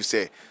we believe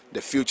say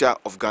the future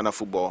of Ghana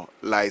football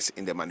lies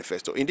in the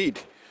manifesto. Indeed,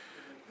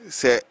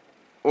 say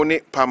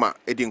only Pama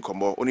edin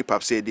komo, only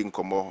Papse edin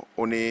komo,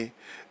 only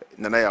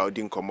Nanaya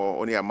edin komo,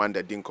 only Amanda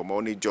edin komo,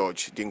 only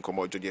George edin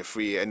komo, George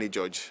Free, any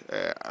George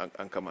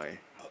Ankuma.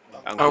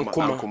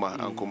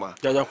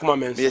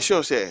 Me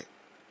sure say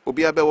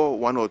Obiabewo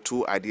one or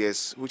two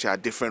ideas which are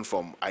different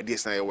from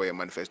ideas na your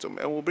manifesto, and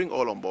we'll bring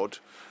all on board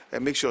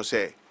and make sure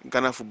say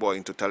Ghana football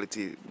in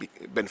totality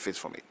benefits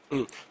from it.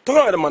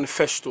 Talking about the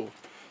manifesto,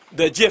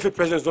 the GFA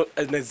president is not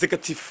an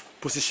executive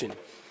position.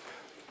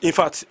 In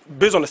fact,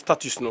 based on the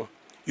status,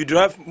 you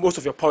derive most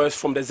of your powers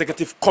from the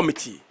executive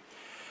committee.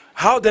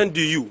 How then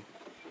do you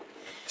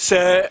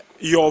say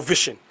your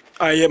vision,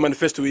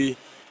 manifesto, be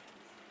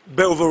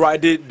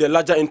overriding the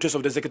larger interests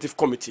of the executive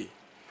committee?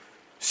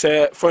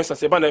 Say, for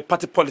instance, about the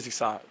party politics,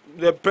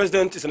 the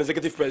president is an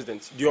executive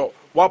president.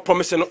 While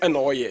promising and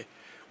all year,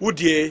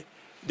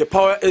 the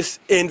power is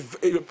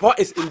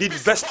indeed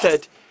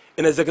vested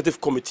in the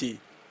executive committee.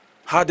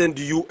 How then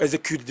do you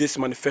execute this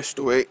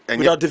manifesto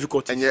without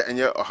difficulty? And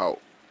how?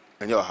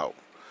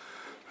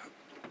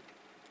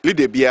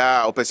 Leader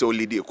Bia or person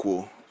leader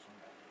cool.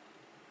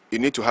 You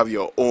need to have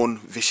your own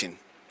vision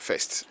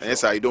first. And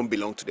yes, you don't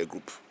belong to the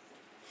group.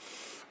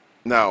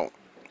 Now,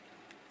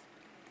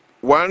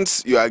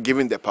 once you are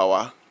given the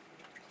power,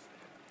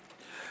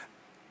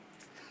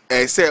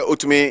 I say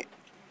ultimately,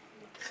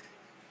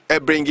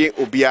 bringing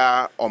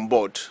Obia on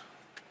board,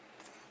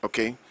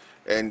 okay,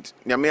 and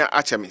Nyamia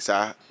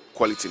Achamisa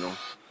quality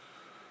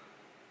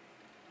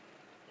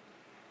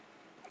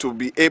to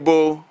be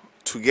able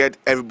to get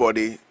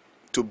everybody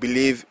to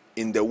believe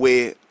in the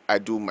way I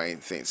do my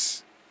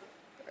things.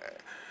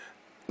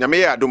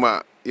 Nyame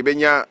aduma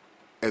ibenya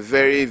a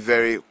very,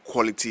 very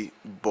quality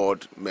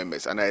board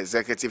members and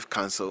executive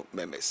council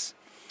members.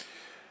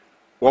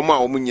 Wama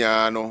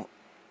omunya no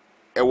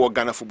ewo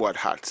Ghana football at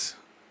heart.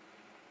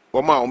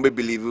 Wama ombe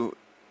believe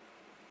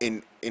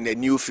in a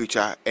new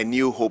future, a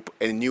new hope,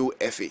 a new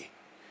FA.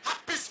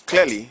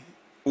 Clearly,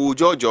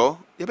 Ujojo,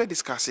 you better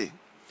discuss it.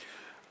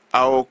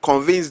 I'll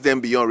convince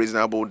them beyond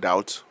reasonable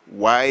doubt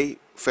why,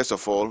 first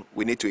of all,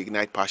 we need to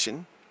ignite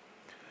passion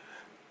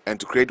and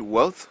to create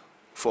wealth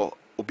for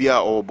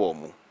Obia or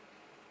Bomu.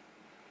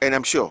 And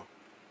I'm sure,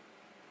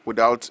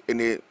 without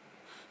any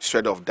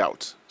shred of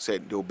doubt,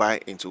 said they'll buy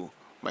into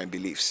my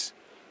beliefs.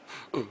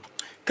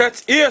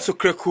 Kat yes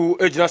Okraku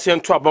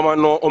ejinasian to abama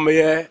no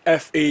omeye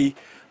FA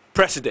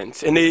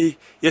president and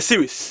a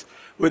series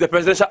with the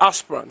presidential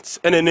aspirants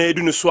and an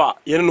edu no so a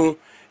ye no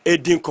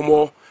edin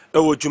komo e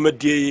wo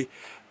dwumadie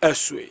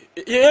eswe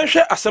ye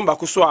hwe asamba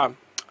ko so a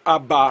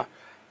aba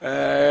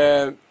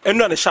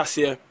enu an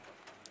hyase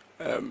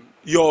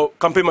your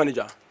campaign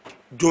manager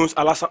Jones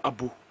Alasan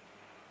Abu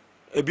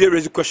be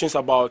raising questions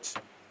about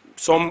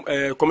some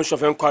commission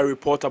of inquiry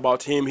report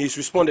about him. He's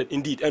responded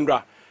indeed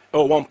Endra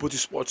one put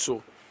sports.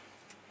 So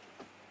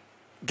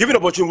given the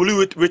opportunity,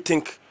 will you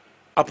rethink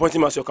appointing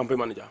him as your campaign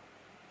manager?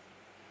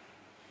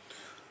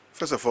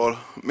 First of all,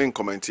 main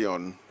commenting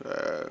on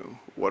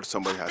what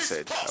somebody has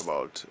said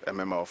about a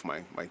member of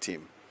my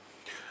team.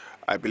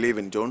 I believe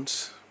in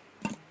Jones.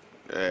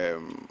 The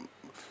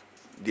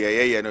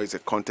idea is a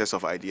contest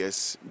of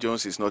ideas.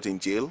 Jones is not in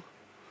jail.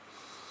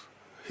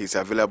 He's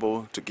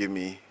available to give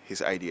me his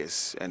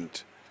ideas,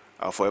 and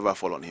I'll forever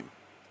fall on him.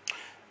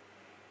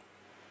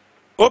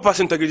 What pass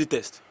integrity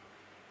test?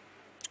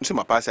 So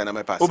my pass and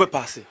my pass.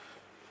 Pass.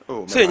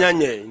 Oh, say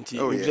nyanye.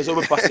 Oh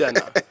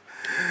yeah.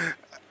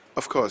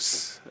 Of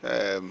course,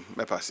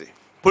 my pass.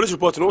 Police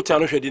report no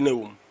tiano hwede na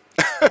wom.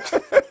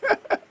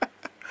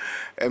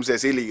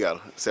 It's illegal.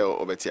 So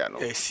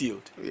obetiano.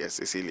 Sealed. Yes,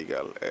 it's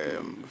illegal.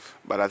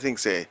 But I think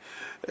say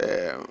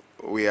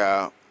we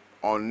are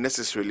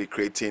unnecessarily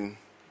creating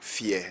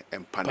fear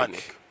and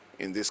panic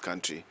in this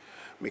country.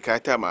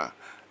 Mikaitama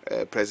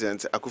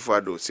President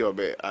Akufo-Addo say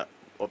obe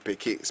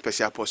opeke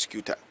special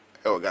prosecutor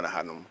e Ghana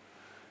hanum.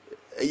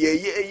 Yeah.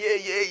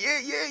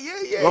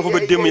 What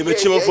about them? You be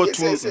chima for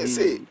two.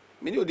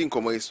 Many of them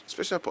come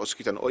special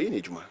prosecutor or any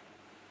juma.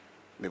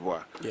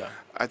 Yeah.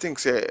 I think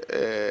say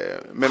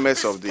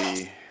members of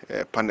the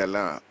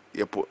panel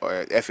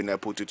FNL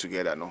put it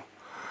together. No,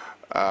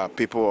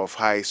 people of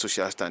high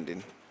social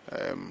standing,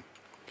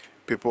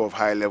 people of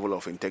high level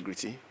of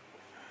integrity,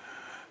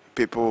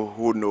 people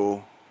who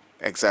know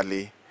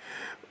exactly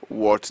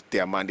what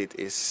their mandate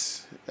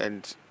is,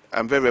 and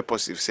I'm very, very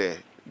positive.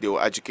 Say they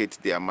will educate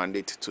their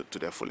mandate to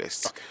the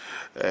fullest.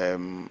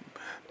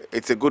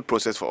 It's a good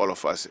process for all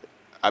of us.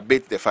 I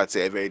bet the fact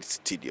say very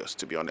tedious,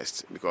 to be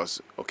honest,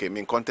 because okay, I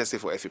mean contesting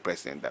for FA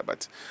president,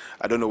 but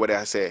I don't know whether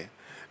I say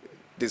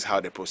this is how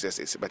the process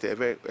is, but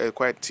very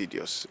quite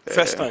tedious.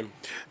 First time.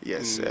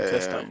 Yes,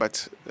 first time.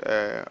 But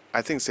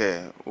I think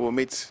say we'll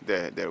meet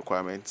the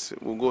requirements.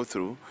 We'll go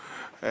through,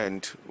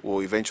 and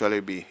we'll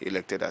eventually be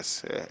elected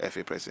as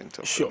FA president.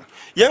 Sure.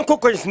 Yanko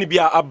questions ni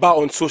bia about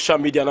on social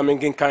media na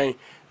mengen kan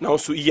now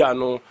so iya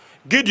no.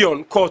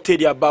 Gideon called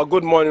Teddy about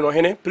good morning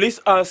Ohene. Please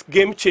ask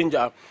Game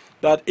Changer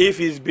that if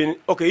he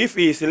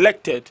is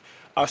elected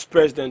as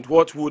president,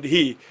 what would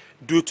he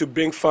do to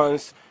bring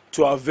fans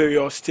to our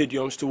various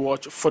stadiums to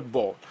watch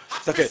football?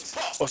 Okay.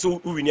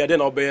 Also, we need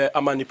then obey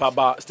Amanipa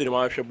Bar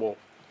Stadium ball.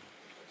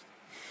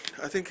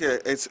 I think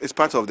it's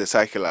part of the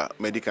circular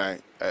medical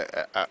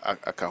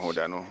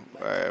no.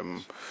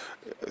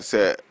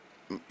 So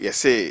you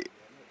say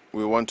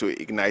we want to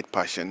ignite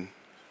passion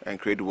and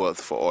create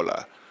wealth for all.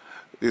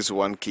 This is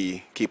one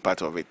key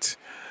part of it.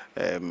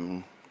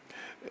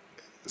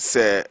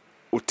 Say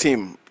our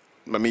team,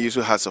 Mami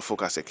usually has a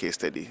folk as a case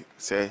study.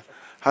 Say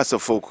has a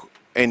folk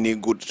any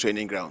good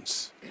training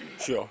grounds.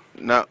 Sure.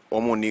 Now,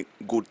 only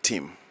good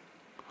team.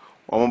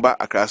 Omba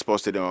Accra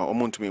Sports Stadium,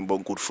 omo to mean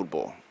good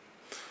football.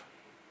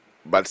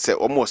 But say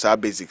almost our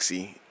basics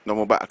see, no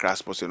more Accra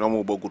Sports Stadium,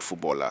 no more good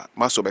footballer.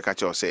 Maso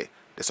Bekacho say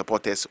the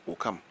supporters will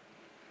come.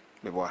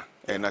 Meboa,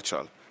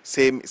 natural.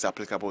 Same is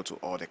applicable to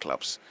all the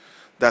clubs.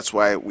 That's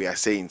why we are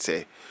saying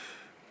say,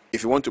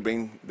 if you want to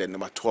bring the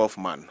number 12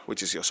 man,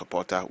 which is your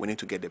supporter, we need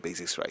to get the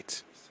basics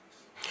right.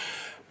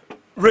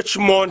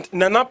 Richmond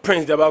Nana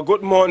Prince, about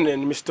good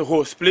morning, Mr.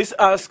 Host. Please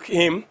ask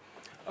him,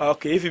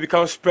 okay, if he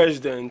becomes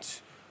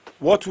president,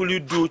 what will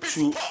you do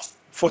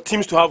for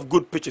teams to have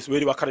good pitches? Where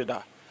they were carried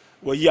out?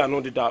 Well, yeah,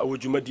 no, that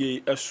would you make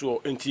so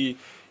into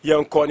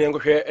young corner and go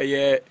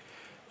here,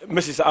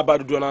 Mrs.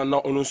 Abadu Dona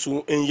now on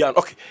so in Yan.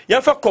 Okay,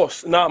 Yan for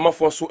course, now I'm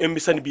for so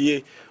MBSN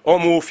BA,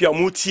 almost Fia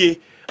Mutie,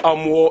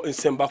 more in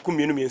Semba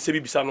community and Sebi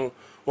Bisano,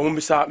 or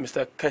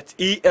Mr. Kat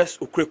E.S.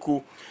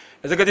 Okraku,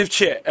 Executive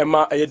Chair,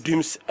 Emma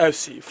Dreams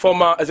FC,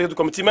 former Executive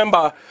Committee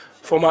member,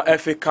 former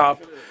FA Cup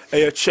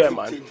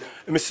Chairman.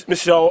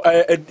 Mr.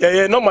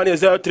 No money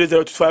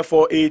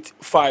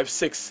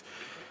 030254856.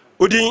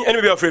 Udin,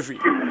 anybody of free?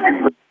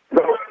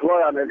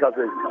 lawyer na ka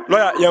say.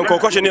 Lawyer, yanko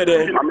question here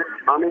there.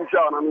 I'm in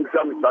charge,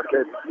 Mr.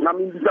 Kate. Na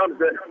me bi jam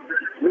say,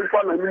 me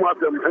fa na nimu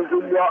atem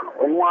enso bua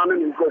onwo ane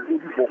ni ko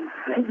bifo.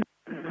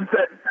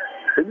 Say,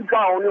 ebi pa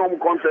oni om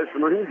contest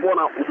no he for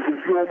na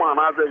ofu o ma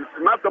na say,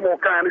 na tem o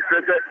kan ni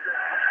say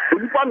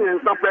ebi pa me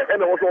nsa pe e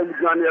na wo so o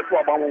gina na e to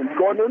aba mo.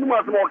 Go na nimu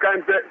atem o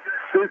kan say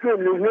me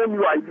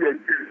new ideas.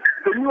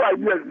 The new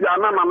ideas they are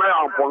not na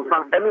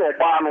amponsan any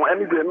oba no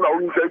any dey na o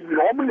nse yi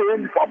no o me na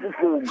nipa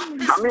fufu. I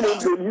mean o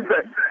dey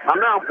say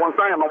na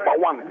amponsan number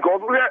 1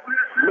 because we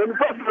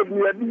manifesto be.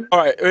 All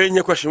right,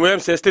 any question? We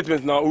have say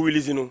statement now. We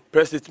release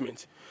press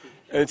statement.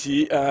 And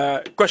the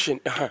question.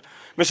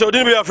 Mr.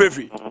 Odin be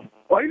afefi.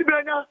 Why you be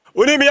anya?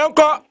 Oni mi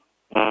yanko.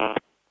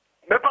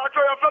 Me pa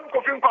cho ya fam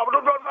ko fin kwa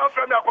do na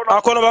fam ya kono.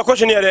 Akono ba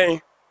question here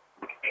then.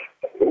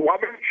 Wa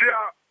me chia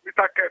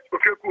Mr. Kate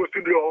Okraku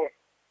studio.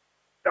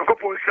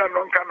 Yankopon Sam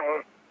non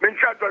canon.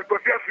 Mencha George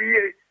Bosuo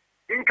FA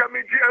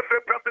incoming GFA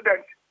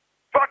president.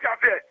 Fuck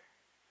affair.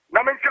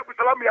 Na mencha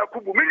Busalami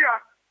Yakubu Minya.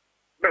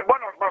 The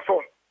one of my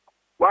son.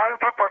 One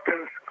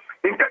patents.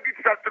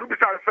 Integrity as to be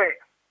fair.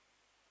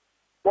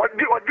 What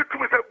do you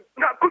say?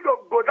 Now could you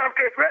go down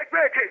case? Wait.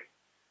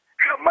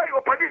 My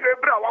opponent is a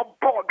one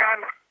ball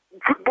Ghana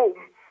football.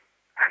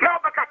 Now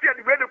back at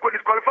the way they could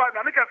disqualify.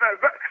 Now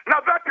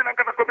that thing I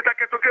can computer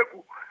Kate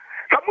Okraku.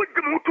 Some would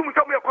do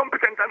some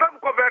competent and I'm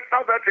covered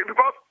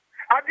because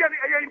I did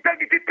an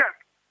integrity test.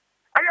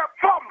 I have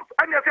formed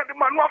and I said the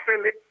man was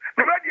failing.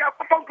 The ready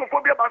have found to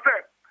phobia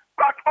myself.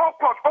 But all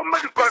costs, all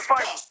medical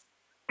fight.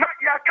 Not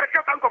your catch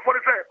up for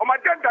the say. On my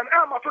agenda and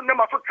I'm also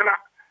never so.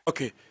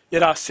 Okay, yeah,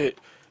 that's it.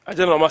 I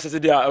don't know, Master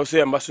Dia, I will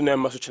say, Master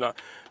Masuchina.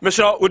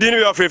 Mr. Udini,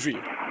 you are free.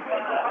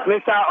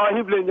 Mr.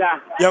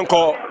 Ohiblenya.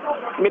 Yanko.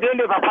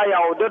 Midende papaya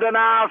o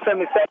dodona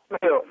femi set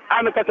mail.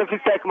 I'm a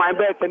catapult take my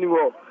bed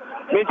anymore.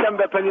 Me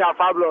chamber penny are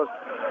fabulous.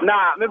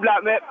 Na me bla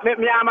me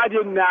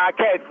amadi na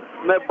ket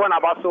me bona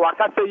baso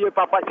akase ye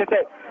papa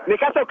chete. Me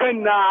kase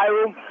ken na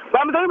room.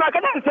 But me do ma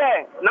kete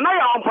say na na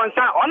ya on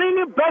ponsa. Only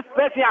ni best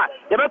person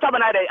ya better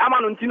bana dey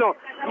amanu ntino.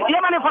 Ye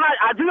mane fana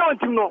adino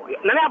ntino.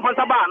 Na na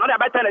ponsa ba no dey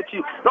better na chi.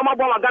 No ma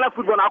bon Ghana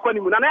football na akwani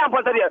mu. Na na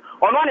ponsa dey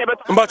ono na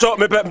better. Mbacho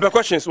me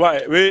questions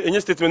why we in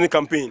your statement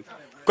campaign.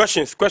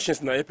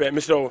 Questions na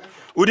Mr.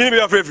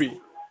 Udini be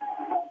free.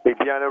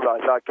 Bibiana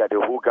Razaka de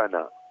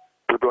Hugana.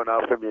 To do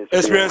na family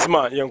Experience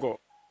man, Yanko.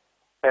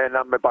 And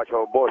I'm a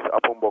bachelor boss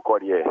upon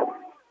Bokodia.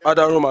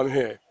 Other room I'm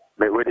here.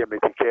 Me with me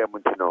take care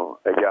Montino.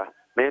 Yeah,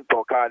 men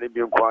talk hard in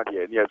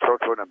Quadia near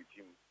Trotron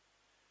team.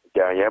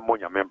 Yeah,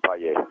 Monia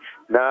Empire.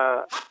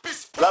 Now,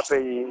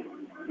 Lappy,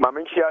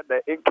 Mamencia,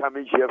 the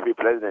incoming GFB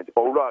president,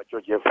 Ola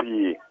George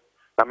Free,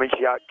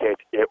 Mamencia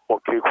Kate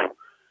Okraku.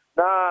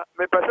 Now,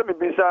 me person me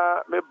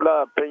bisa me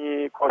bla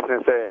penny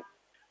consent say.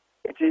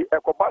 Iti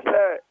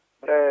ekopase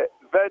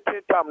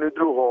vetting time ni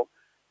dru ho.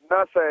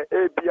 Na say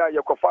ABI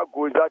yakofa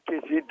goza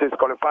case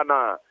disqualify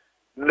na.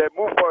 Le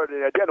move forward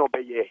e dey no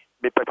beye.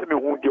 Me person me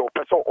hu dey o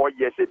person o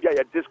yes ABI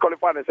ya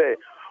disqualify na say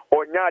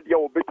onya dey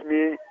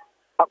obetimi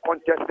a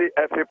contest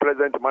FA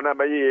president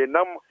manamaye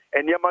nam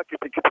eniama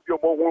kitikiti bi o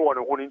mo hu won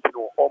hu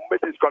ntino o me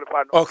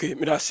disqualify. Okay,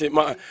 me that's it.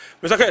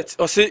 Mr. Kate,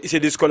 I say it's a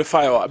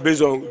disqualifier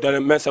based on the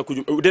mensa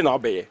could you now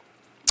be.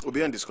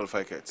 Obi and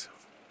disqualify Kate.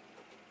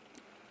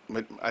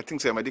 I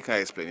think somebody can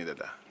explain it.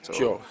 So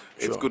sure.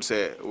 It's good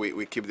say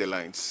we keep the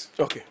lines.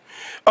 Okay.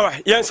 All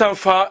right. Yes, I'm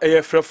far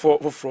a friend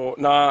for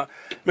now.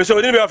 Mr.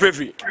 Odin be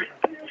free.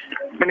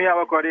 Many have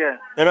a career.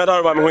 I'm not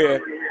about me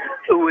here.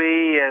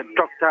 We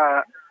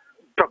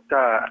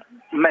Dr.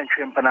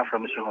 Mention Pana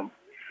from his home.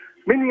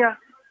 Minia,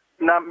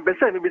 na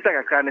besa ni bisa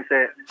kakra ne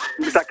se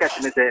bisa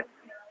kati ne se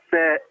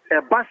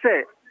e ba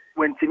se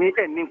wentimi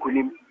enni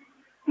nkunim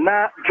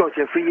na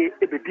George Free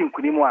e be di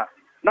nkunim a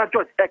na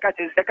George e ka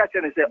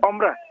ne se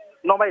omra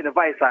no ma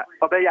advisor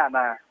obeya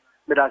na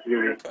me das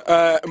we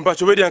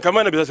but we dey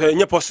come na be say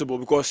e possible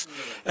because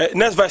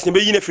next vice ni be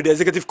yin for the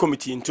executive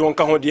committee nti won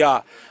ka ho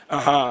dia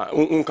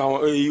won ka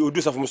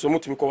odu safo so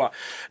mutimi ko wa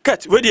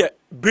cat we dey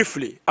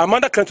briefly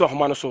Amanda Clinton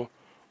Ahomano so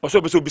also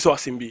be so bisa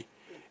asimbi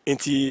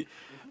nti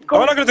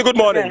Amanda Clinton, good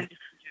morning.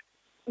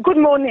 Good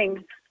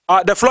morning.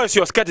 The floor is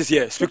yours. Cat is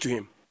here. Speak to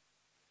him.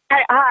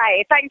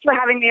 Hi. Thanks for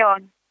having me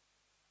on.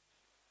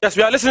 Yes,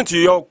 we are listening to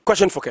your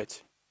question for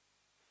Kat.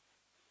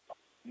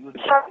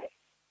 Sorry.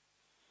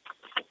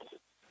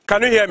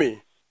 Can you hear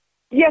me?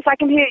 Yes, I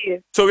can hear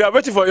you. So we are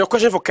waiting for your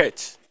question for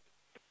Kat.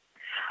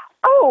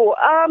 Oh,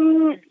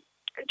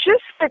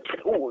 just that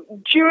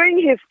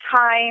during his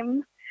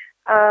time,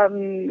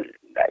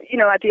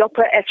 at the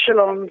upper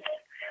echelons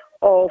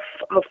of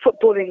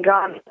football in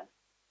Ghana,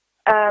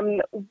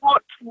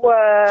 what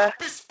were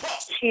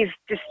his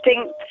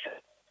distinct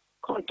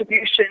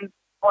contributions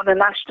on a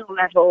national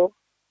level,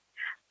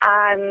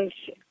 and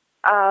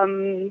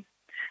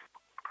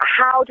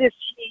how does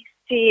he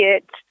see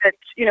it that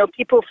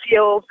people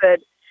feel that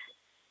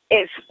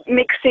it's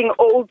mixing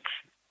old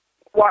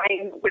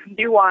wine with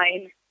new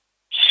wine?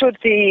 Should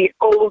the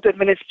old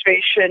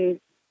administration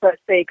per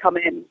se come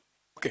in?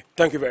 Okay,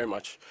 thank you very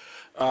much.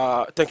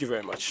 Thank you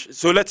very much.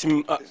 So let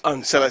him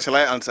answer. Shall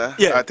I answer?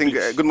 Yeah, I think,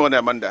 please. good morning,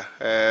 Amanda.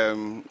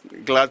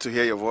 Glad to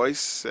hear your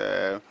voice.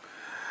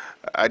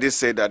 I did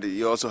say that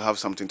you also have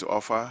something to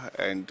offer,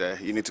 and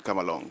you need to come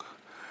along.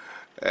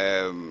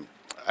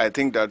 I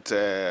think that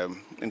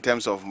in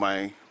terms of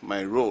my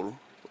role,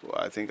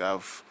 I think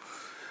I've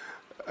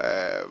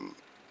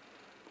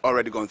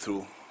already gone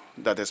through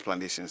that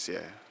explanations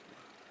here.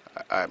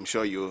 I'm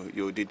sure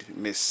you did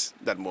miss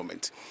that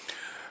moment.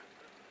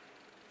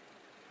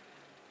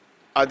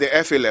 At the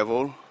FA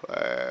level,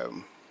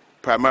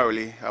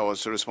 primarily I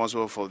was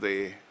responsible for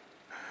the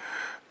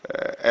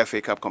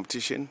FA Cup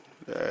competition.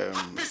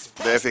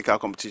 The FA Cup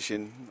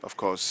competition, of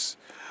course,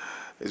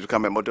 has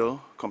become a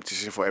model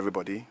competition for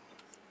everybody.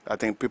 I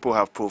think people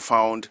have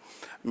profound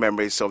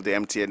memories of the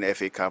MTN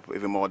FA Cup,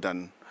 even more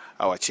than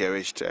our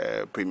cherished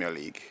Premier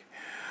League.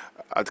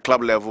 At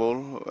club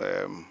level,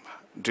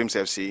 Dreams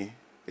FC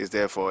is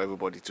there for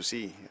everybody to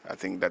see. I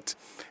think that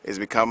it's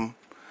become,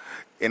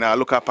 in our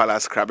local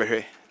palace,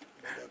 Krabehe,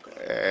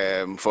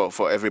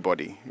 for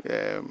everybody.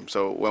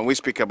 So when we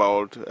speak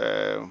about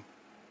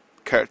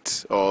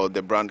Kurt or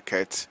the brand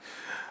Kurt,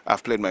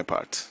 I've played my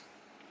part.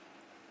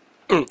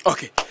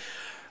 Okay.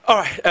 All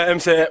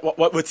right. Say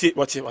what's it?